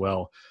her as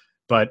well.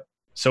 But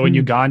so in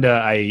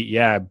Uganda,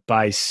 I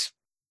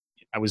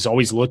was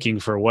always looking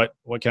for what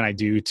can I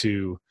do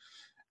to,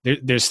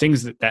 there's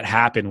things that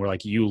happen where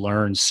like you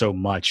learn so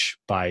much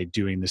by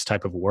doing this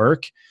type of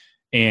work.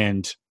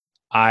 And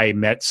I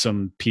met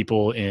some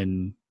people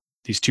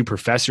these 2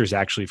 professors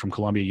actually from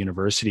Columbia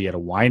University at a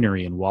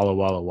winery in Walla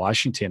Walla,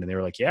 Washington. And they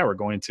were like, yeah, we're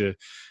going to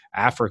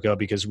Africa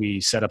because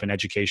we set up an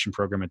education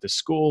program at the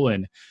school,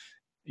 and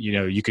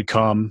you could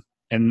come.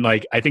 And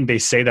like, I think they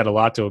say that a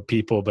lot to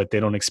people, but they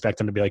don't expect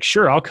them to be like,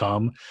 sure, I'll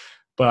come.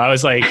 But I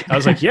was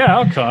like, yeah,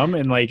 I'll come.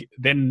 And like,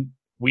 then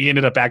we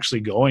ended up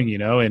actually going,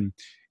 and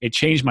it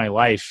changed my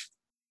life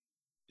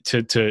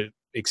to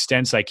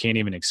extents I can't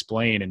even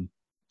explain. And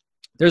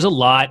there's a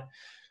lot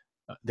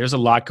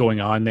going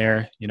on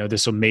there.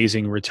 This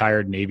amazing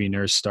retired Navy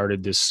nurse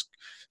started this,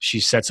 she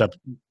sets up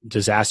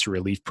disaster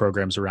relief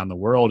programs around the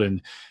world.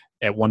 And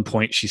at one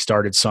point she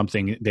started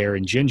something there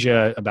in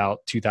Jinja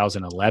about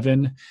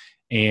 2011.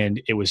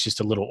 And it was just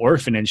a little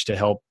orphanage to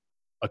help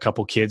a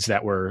couple kids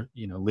that were,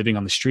 living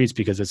on the streets,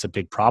 because it's a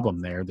big problem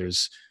there.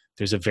 There's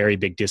a very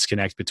big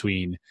disconnect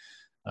between,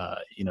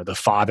 the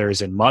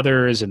fathers and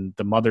mothers, and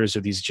the mothers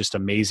are these just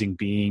amazing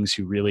beings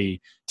who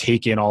really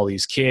take in all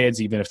these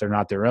kids, even if they're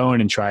not their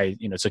own, and try,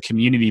 it's a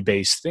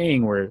community-based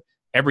thing where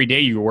every day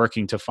you're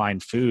working to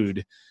find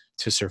food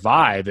to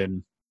survive.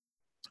 And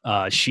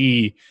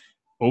she,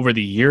 over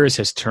the years,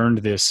 has turned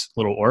this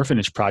little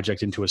orphanage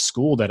project into a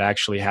school that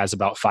actually has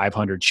about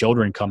 500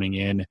 children coming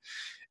in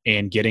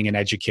and getting an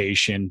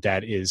education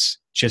that is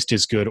just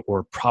as good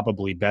or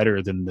probably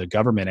better than the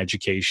government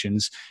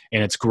educations.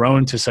 And it's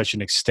grown to such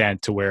an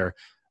extent to where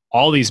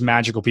all these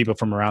magical people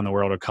from around the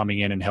world are coming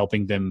in and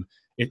helping them.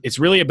 It's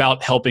really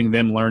about helping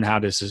them learn how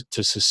to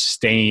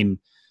sustain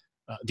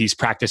these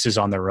practices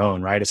on their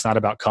own, right? It's not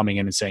about coming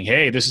in and saying,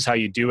 hey, this is how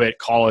you do it.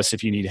 Call us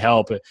if you need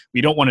help.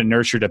 We don't want to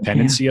nurture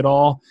dependency at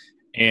all.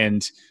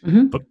 And,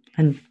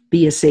 and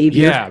be a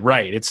savior. Yeah,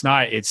 right.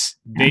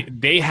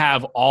 They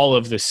have all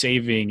of the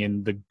saving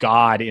and the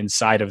God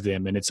inside of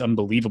them. And it's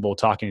unbelievable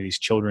talking to these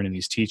children and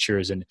these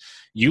teachers. And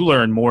you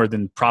learn more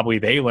than probably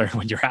they learn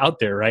when you're out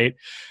there, right?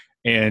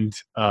 And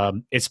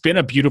it's been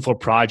a beautiful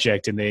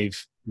project, and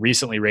they've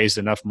recently raised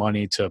enough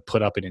money to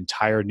put up an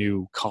entire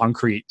new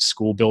concrete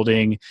school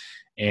building.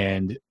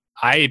 And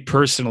I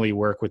personally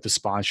work with the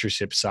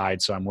sponsorship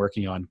side. So I'm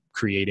working on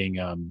creating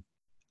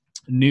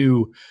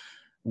new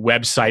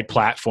website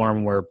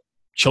platform where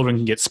children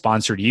can get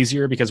sponsored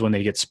easier, because when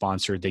they get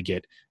sponsored, they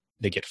get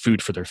food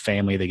for their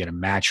family, they get a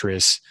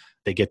mattress,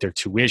 they get their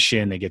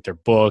tuition, they get their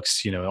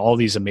books, all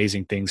these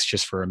amazing things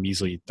just for a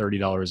measly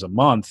 $30 a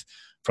month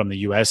from the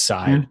US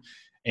side.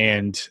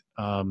 And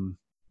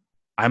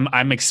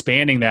I'm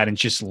expanding that and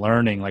just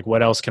learning, like,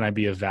 what else can I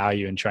be of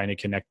value, and trying to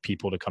connect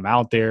people to come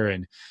out there.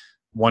 And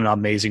one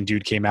amazing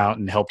dude came out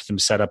and helped them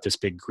set up this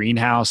big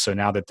greenhouse. So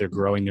now that they're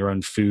growing their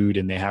own food,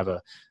 and they have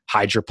a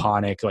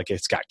hydroponic, like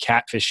it's got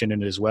catfish in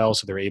it as well.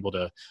 So they're able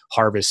to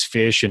harvest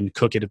fish and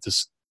cook it at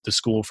the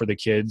school for the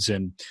kids.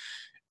 And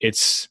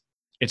it's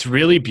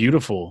really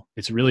beautiful.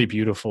 It's really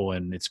beautiful.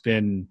 And it's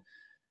been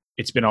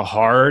a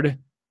hard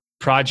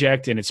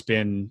project, and it's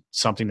been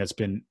something that's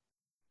been,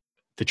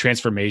 the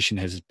transformation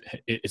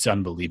it's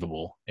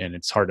unbelievable, and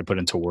it's hard to put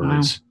into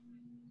words. Wow.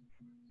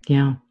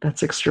 Yeah,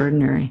 that's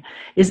extraordinary.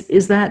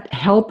 Is that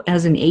HELP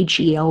as in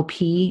HELP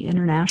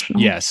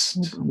International?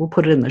 Yes. We'll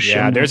put it in the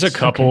show notes. There's a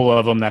couple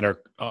of them that are,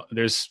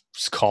 there's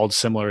called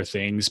similar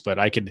things, but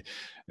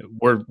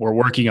we're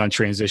working on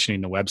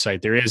transitioning the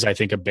website. There is, I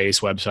think, a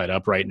base website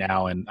up right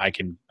now, and I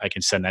can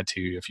send that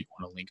to you if you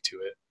want to link to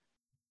it.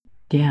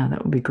 Yeah,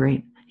 that would be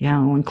great. Yeah,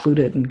 I'll include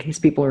it in case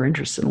people are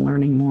interested in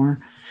learning more.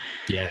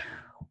 Yeah.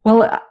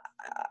 Well,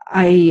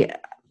 I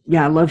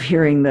love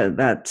hearing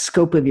that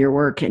scope of your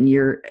work, and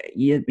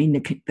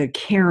the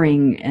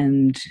caring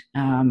and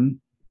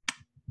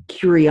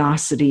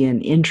curiosity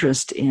and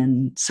interest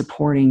in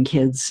supporting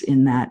kids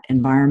in that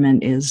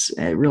environment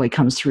it really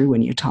comes through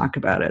when you talk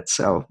about it.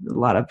 So a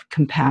lot of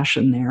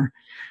compassion there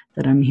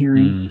that I'm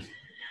hearing.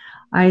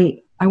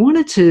 I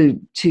wanted to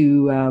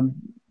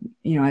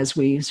as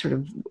we sort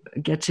of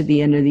get to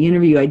the end of the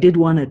interview, I did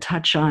want to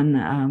touch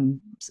on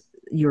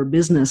your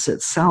business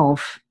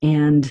itself.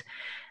 And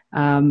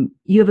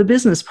you have a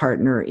business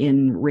partner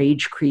in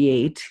Rage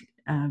Create,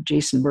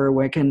 Jason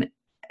Berwick, and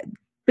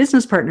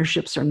business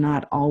partnerships are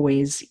not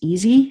always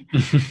easy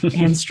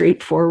and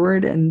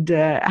straightforward. And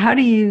how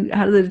do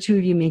the two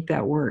of you make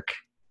that work?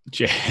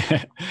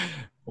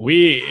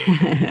 We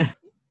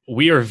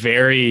are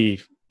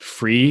very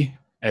free,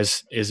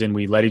 as in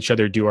we let each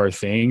other do our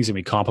things, and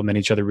we complement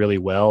each other really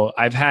well.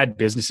 I've had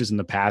businesses in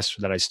the past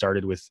that I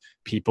started with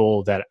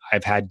people that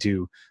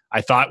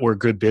I thought were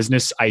good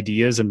business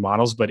ideas and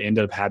models, but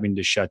ended up having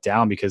to shut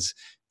down because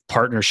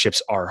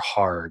partnerships are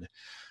hard.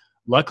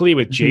 Luckily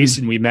with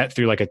Jason, we met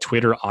through like a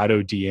Twitter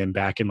auto DM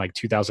back in like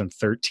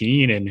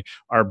 2013, and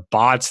our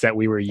bots that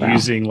we were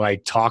using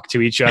like talked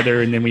to each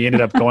other, and then we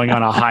ended up going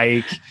on a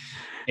hike.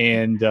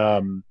 And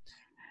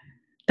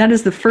that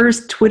is the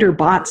first Twitter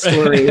bot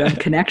story of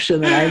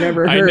connection that I've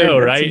ever heard. I know,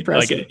 That's right?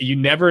 impressive. Like, you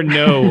never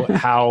know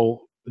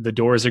how the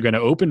doors are going to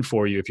open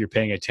for you if you're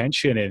paying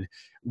attention. And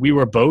we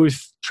were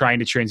both trying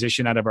to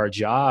transition out of our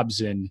jobs,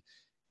 and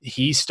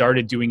he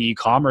started doing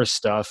e-commerce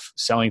stuff,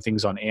 selling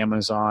things on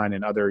Amazon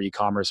and other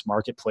e-commerce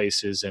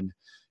marketplaces. And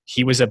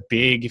he was a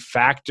big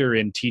factor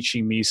in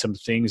teaching me some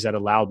things that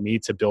allowed me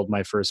to build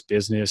my first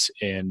business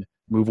and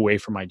move away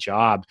from my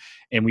job.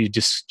 And we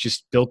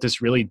just built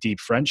this really deep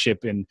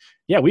friendship. And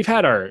yeah, we've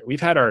had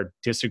our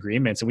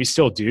disagreements, and we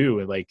still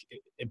do,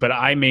 but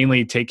I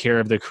mainly take care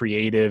of the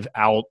creative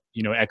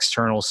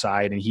external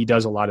side, and he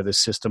does a lot of the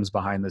systems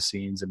behind the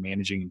scenes and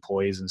managing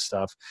employees and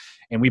stuff.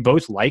 And we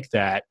both like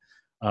that.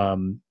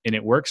 And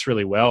it works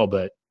really well,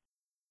 but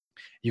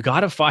you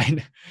got to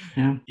find,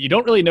 you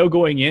don't really know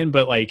going in,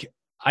 but like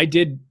I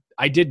did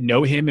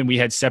know him, and we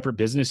had separate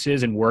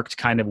businesses and worked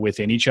kind of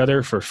within each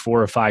other for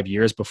 4 or 5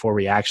 years before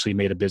we actually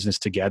made a business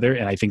together.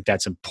 And I think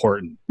that's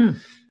important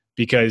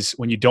because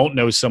when you don't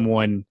know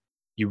someone,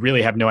 you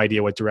really have no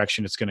idea what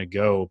direction it's going to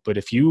go. But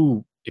if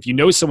you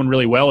know someone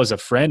really well as a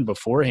friend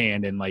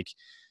beforehand, and like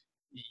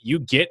you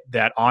get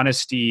that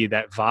honesty,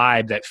 that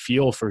vibe, that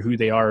feel for who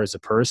they are as a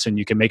person,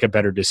 you can make a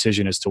better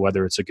decision as to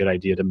whether it's a good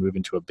idea to move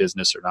into a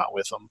business or not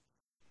with them.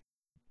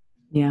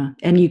 Yeah.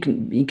 And you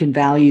can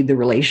value the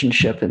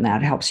relationship, and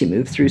that helps you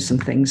move through some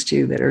things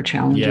too that are Yeah,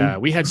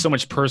 challenging. we had so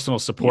much personal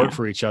support Yeah.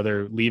 for each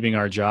other, leaving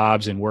our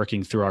jobs and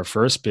working through our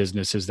first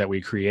businesses that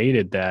we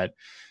created, that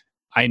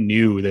I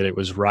knew that it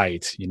was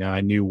right. You know,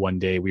 I knew one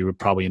day we would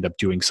probably end up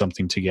doing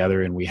something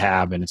together, and we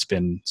have, and it's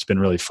been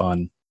really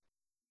fun.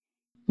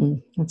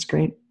 That's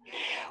great.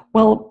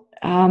 Well,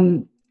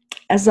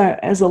 as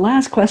a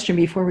last question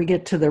before we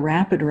get to the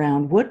rapid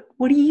round, what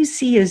do you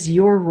see as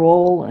your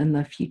role in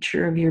the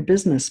future of your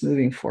business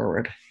moving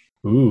forward?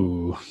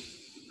 Ooh.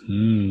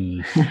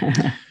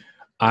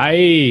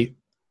 I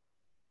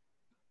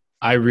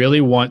I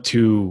really want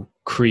to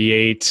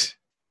create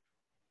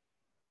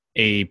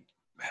a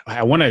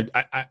I want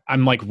to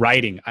I'm like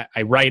writing.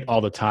 I write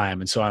all the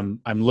time, and so I'm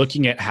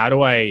looking at how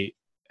do I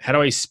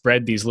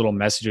spread these little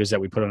messages that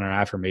we put on our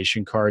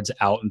affirmation cards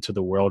out into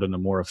the world in a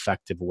more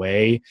effective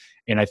way.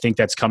 And I think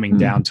that's coming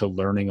down Mm, to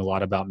learning a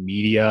lot about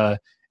media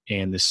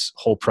and this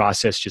whole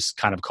process, just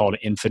kind of called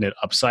infinite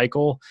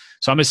upcycle.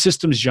 So I'm a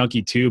systems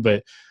junkie too,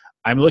 but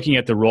I'm looking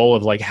at the role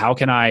of like, how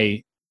can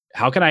I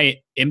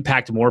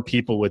impact more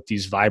people with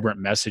these vibrant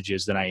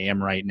messages than I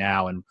am right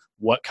now, and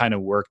what kind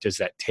of work does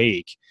that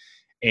take?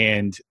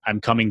 And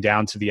I'm coming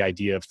down to the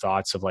idea of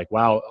thoughts of like,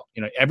 wow,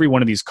 every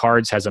one of these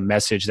cards has a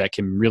message that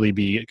can really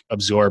be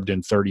absorbed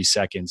in 30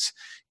 seconds.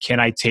 Can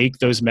I take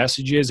those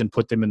messages and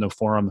put them in the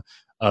form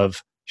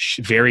of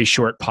very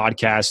short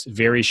podcasts,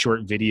 very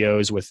short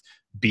videos with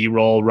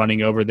B-roll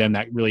running over them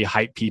that really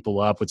hype people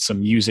up, with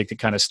some music that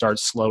kind of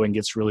starts slow and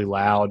gets really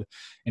loud?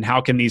 And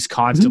how can these mhm.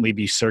 constantly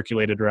be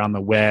circulated around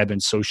the web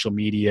and social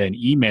media and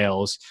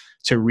emails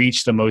to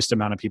reach the most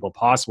amount of people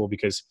possible?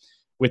 Because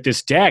with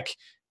this deck,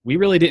 we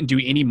really didn't do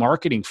any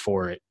marketing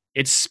for it.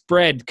 It's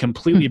spread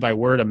completely Hmm. by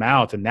word of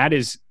mouth. And that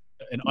is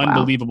an Wow.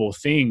 unbelievable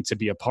thing to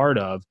be a part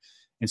of.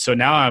 And so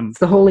now I'm It's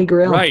the Holy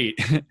Grail. right.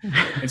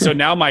 And so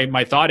now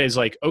my thought is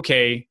like,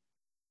 okay,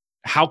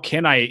 how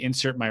can I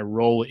insert my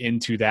role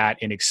into that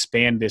and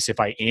expand this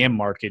if I am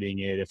marketing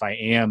it, if I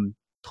am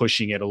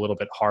pushing it a little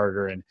bit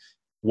harder? And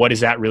what is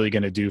that really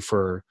going to do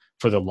for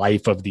the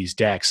life of these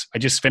decks? I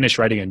just finished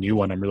writing a new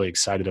one I'm really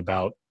excited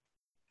about.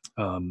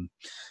 Um,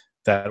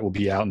 that will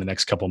be out in the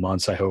next couple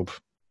months, I hope.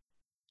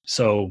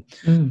 So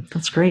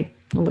That's great.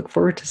 I look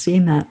forward to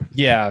seeing that.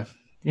 yeah,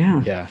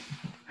 Yeah. yeah,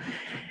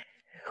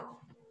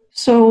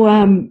 So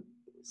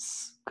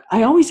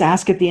I always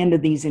ask at the end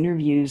of these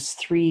interviews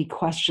 3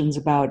 questions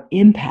about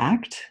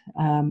impact.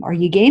 Are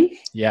you game?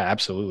 yeah,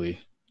 absolutely.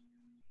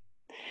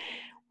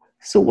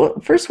 So,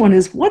 first one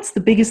is, what's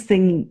the biggest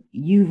thing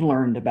you've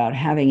learned about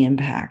having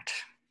impact?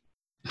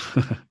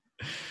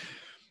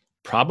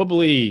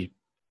 Probably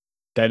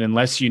that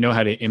unless you know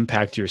how to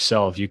impact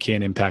yourself, you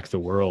can't impact the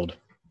world.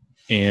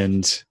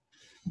 And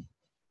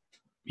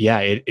yeah,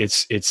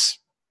 it's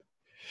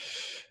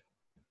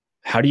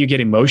how do you get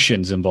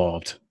emotions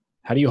involved?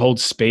 How do you hold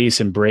space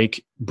and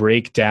break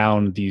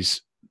down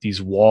these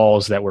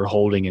walls that we're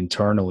holding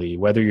internally?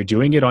 Whether you're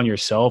doing it on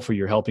yourself or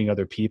you're helping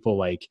other people,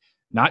 like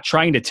not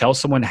trying to tell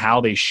someone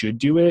how they should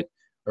do it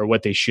or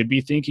what they should be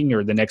thinking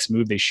or the next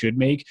move they should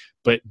make,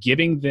 but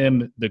giving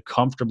them the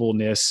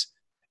comfortableness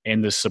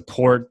and the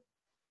support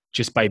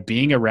just by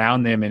being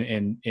around them,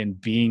 and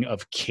being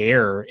of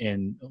care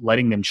and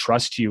letting them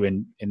trust you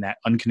in that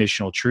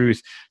unconditional truth,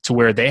 to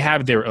where they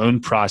have their own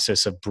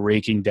process of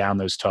breaking down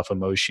those tough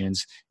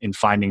emotions and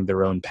finding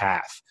their own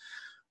path.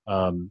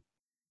 Um,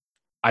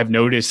 I've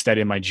noticed that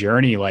in my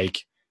journey,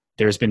 like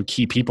there's been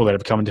key people that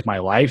have come into my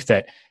life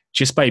that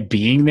just by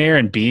being there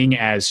and being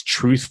as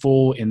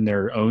truthful in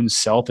their own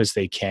self as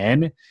they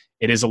can,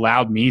 it has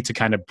allowed me to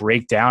kind of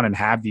break down and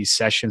have these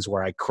sessions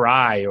where I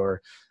cry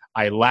or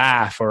I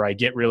laugh or I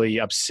get really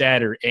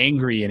upset or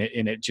angry, and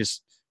it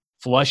just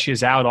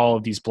flushes out all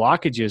of these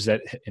blockages that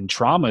and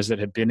traumas that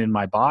have been in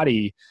my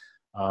body,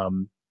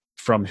 um,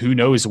 from who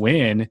knows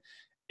when,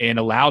 and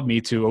allowed me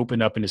to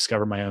open up and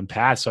discover my own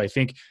path. So I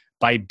think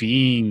by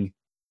being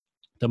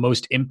the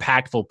most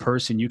impactful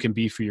person you can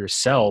be for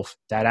yourself,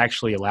 that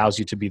actually allows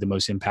you to be the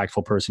most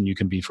impactful person you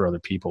can be for other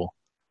people.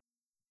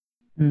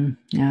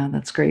 Yeah,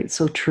 that's great.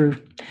 So true.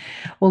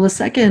 Well, the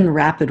second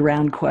rapid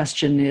round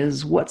question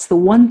is, what's the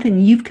one thing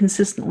you've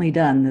consistently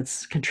done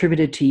that's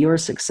contributed to your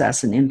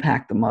success and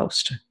impact the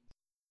most?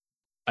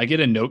 I get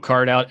a note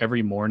card out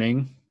every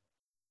morning.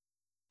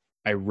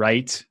 I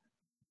write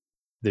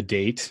the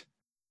date.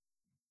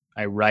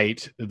 I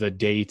write the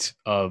date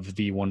of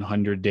the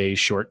 100-day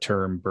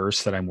short-term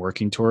burst that I'm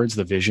working towards,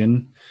 the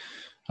vision.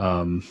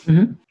 Um,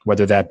 Hmm.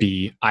 Whether that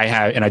be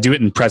and I do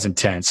it in present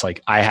tense,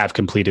 like I have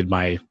completed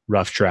my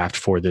rough draft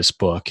for this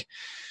book.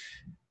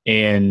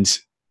 And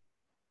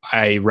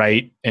I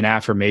write an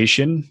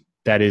affirmation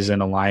that is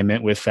in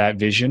alignment with that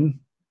vision,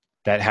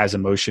 that has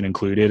emotion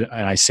included.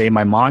 And I say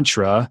my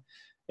mantra,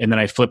 and then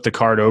I flip the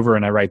card over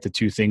and I write the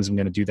 2 things I'm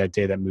going to do that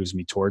day that moves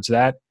me towards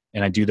that.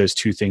 And I do those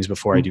 2 things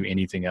before I do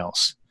anything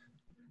else.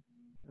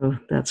 Oh,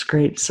 that's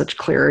great. Such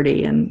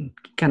clarity, and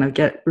kind of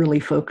get really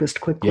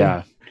focused quickly.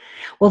 Yeah.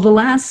 Well, the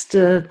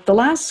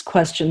last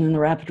question in the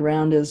rapid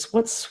round is,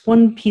 what's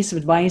one piece of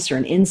advice or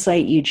an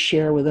insight you'd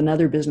share with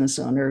another business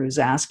owner who's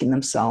asking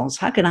themselves,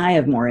 how can I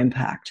have more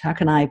impact? How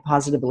can I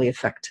positively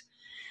affect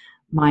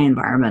my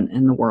environment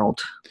in the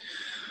world?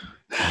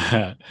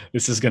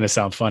 This is going to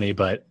sound funny,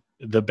 but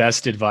the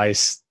best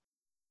advice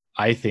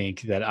I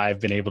think that I've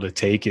been able to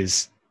take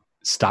is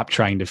stop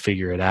trying to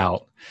figure it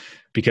out,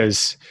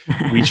 because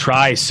we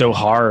try so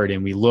hard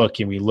and we look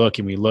and we look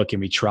and we look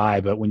and we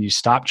try. But when you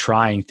stop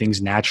trying,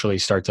 things naturally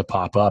start to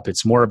pop up.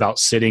 It's more about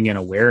sitting in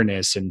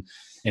awareness and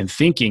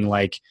thinking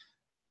like,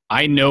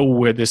 I know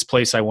where this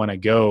place I want to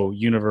go.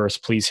 Universe,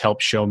 please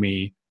help show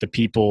me the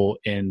people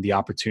and the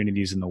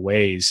opportunities and the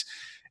ways.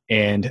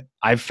 And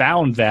I've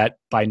found that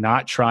by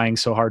not trying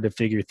so hard to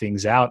figure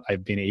things out,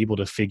 I've been able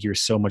to figure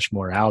so much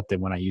more out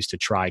than when I used to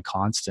try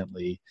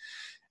constantly.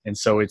 And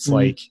so it's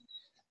like,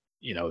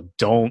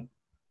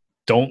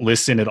 don't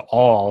listen at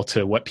all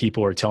to what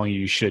people are telling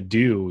you should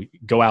do.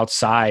 Go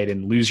outside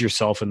and lose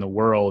yourself in the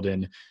world,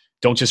 and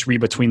don't just read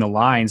between the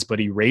lines,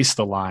 but erase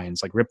the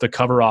lines. Like, rip the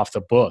cover off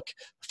the book,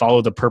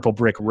 follow the purple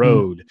brick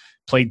road,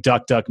 play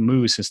duck, duck,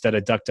 moose instead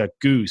of duck, duck,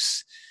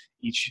 goose.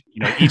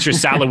 Eat your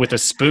salad with a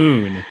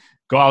spoon.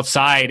 Go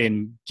outside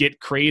and get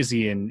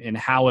crazy and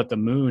howl at the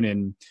moon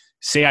and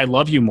say, I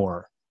love you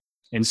more,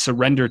 and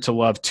surrender to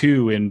love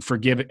too, and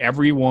forgive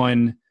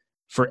everyone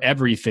for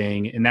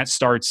everything. And that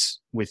starts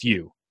with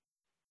you.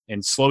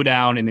 And slow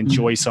down and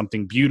enjoy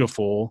something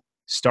beautiful,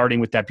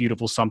 starting with that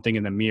beautiful something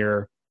in the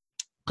mirror.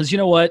 Because you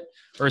know what,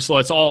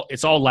 Ursula,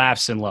 it's all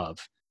laughs and love,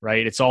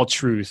 right? It's all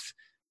truth,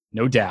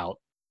 no doubt.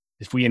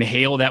 If we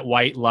inhale that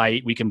white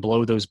light, we can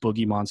blow those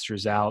boogie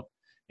monsters out.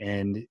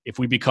 And if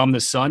we become the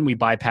sun, we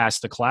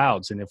bypass the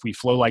clouds. And if we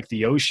flow like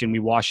the ocean, we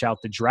wash out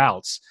the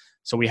droughts.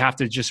 So we have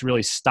to just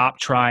really stop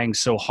trying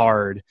so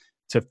hard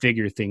to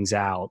figure things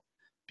out,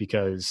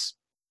 because,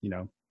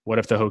 what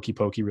if the hokey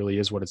pokey really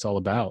is what it's all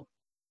about?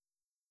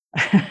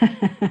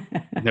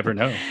 Never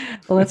know.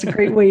 Well, that's a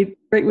great way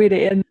to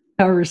end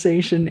the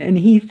conversation. And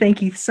Heath,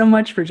 thank you so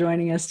much for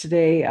joining us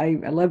today.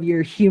 I love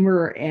your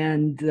humor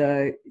and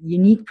the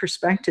unique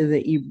perspective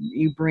that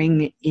you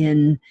bring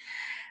in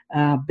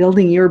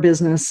building your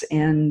business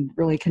and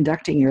really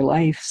conducting your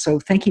life.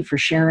 So thank you for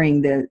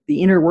sharing the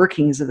inner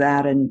workings of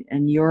that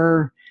and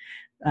your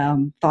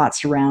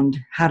thoughts around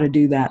how to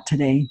do that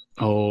today.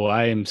 Oh,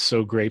 I am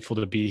so grateful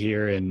to be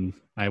here. And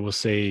I will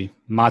say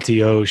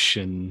Matiosh,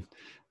 and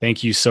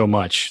thank you so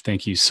much.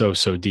 Thank you so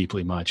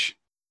deeply much.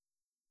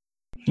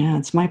 Yeah,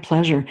 it's my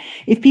pleasure.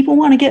 If people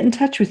want to get in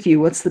touch with you,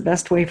 what's the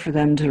best way for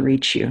them to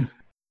reach you?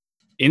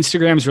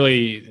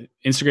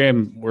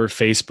 Instagram or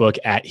Facebook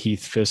at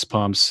Heath Fist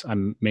Pumps.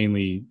 I'm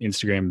mainly,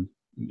 Instagram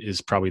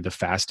is probably the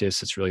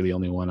fastest. It's really the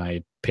only one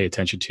I pay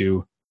attention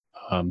to.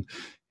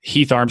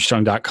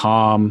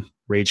 HeathArmstrong.com,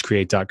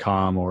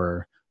 RageCreate.com,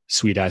 or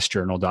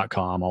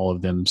SweetAssJournal.com. All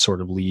of them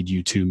sort of lead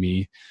you to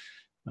me.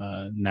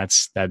 And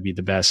that'd be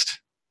the best.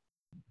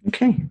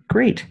 Okay,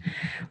 great.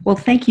 Well,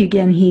 thank you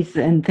again, Heath,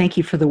 and thank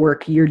you for the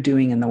work you're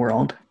doing in the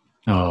world.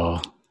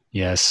 Oh,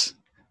 yes.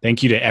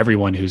 Thank you to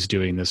everyone who's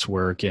doing this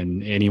work,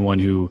 and anyone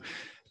who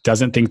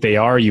doesn't think they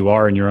are, you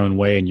are in your own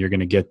way, and you're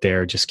going to get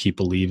there. Just keep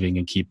believing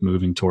and keep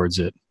moving towards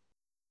it.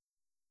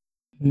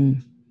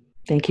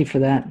 Thank you for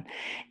that.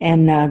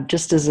 And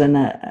just as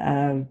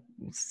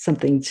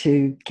something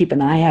to keep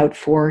an eye out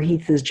for,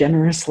 Heath has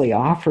generously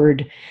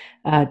offered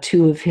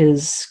 2 of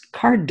his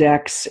card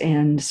decks,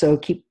 and so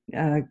keep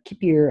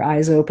your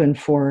eyes open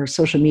for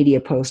social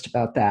media posts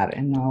about that,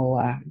 and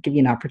I'll give you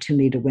an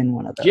opportunity to win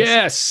one of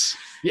those.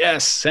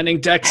 Yes,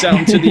 sending decks out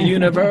into the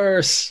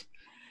universe.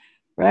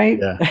 Right?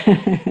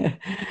 Yeah.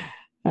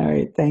 All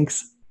right,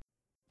 thanks.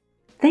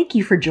 Thank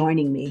you for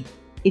joining me.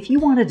 If you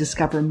want to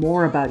discover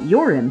more about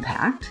your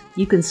impact,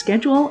 you can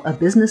schedule a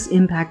business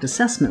impact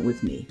assessment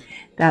with me.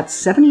 That's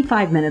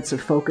 75 minutes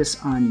of focus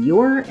on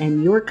your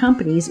and your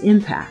company's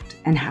impact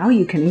and how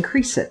you can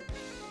increase it.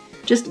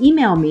 Just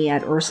email me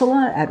at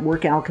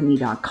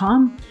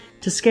ursula@workalchemy.com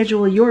to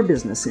schedule your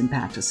business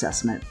impact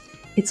assessment.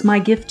 It's my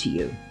gift to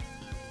you.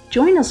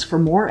 Join us for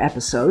more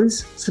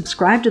episodes.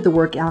 Subscribe to the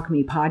Work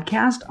Alchemy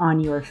podcast on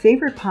your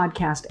favorite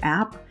podcast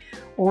app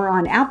or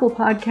on Apple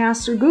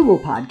Podcasts or Google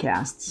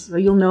Podcasts, so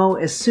you'll know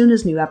as soon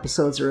as new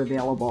episodes are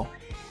available.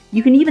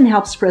 You can even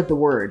help spread the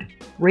word.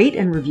 Rate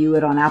and review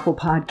it on Apple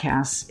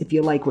Podcasts if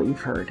you like what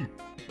you've heard.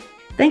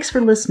 Thanks for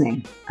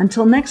listening.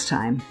 Until next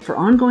time, for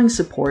ongoing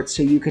support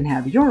so you can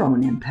have your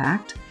own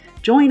impact,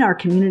 join our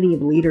community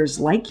of leaders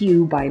like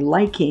you by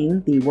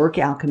liking the Work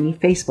Alchemy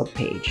Facebook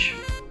page.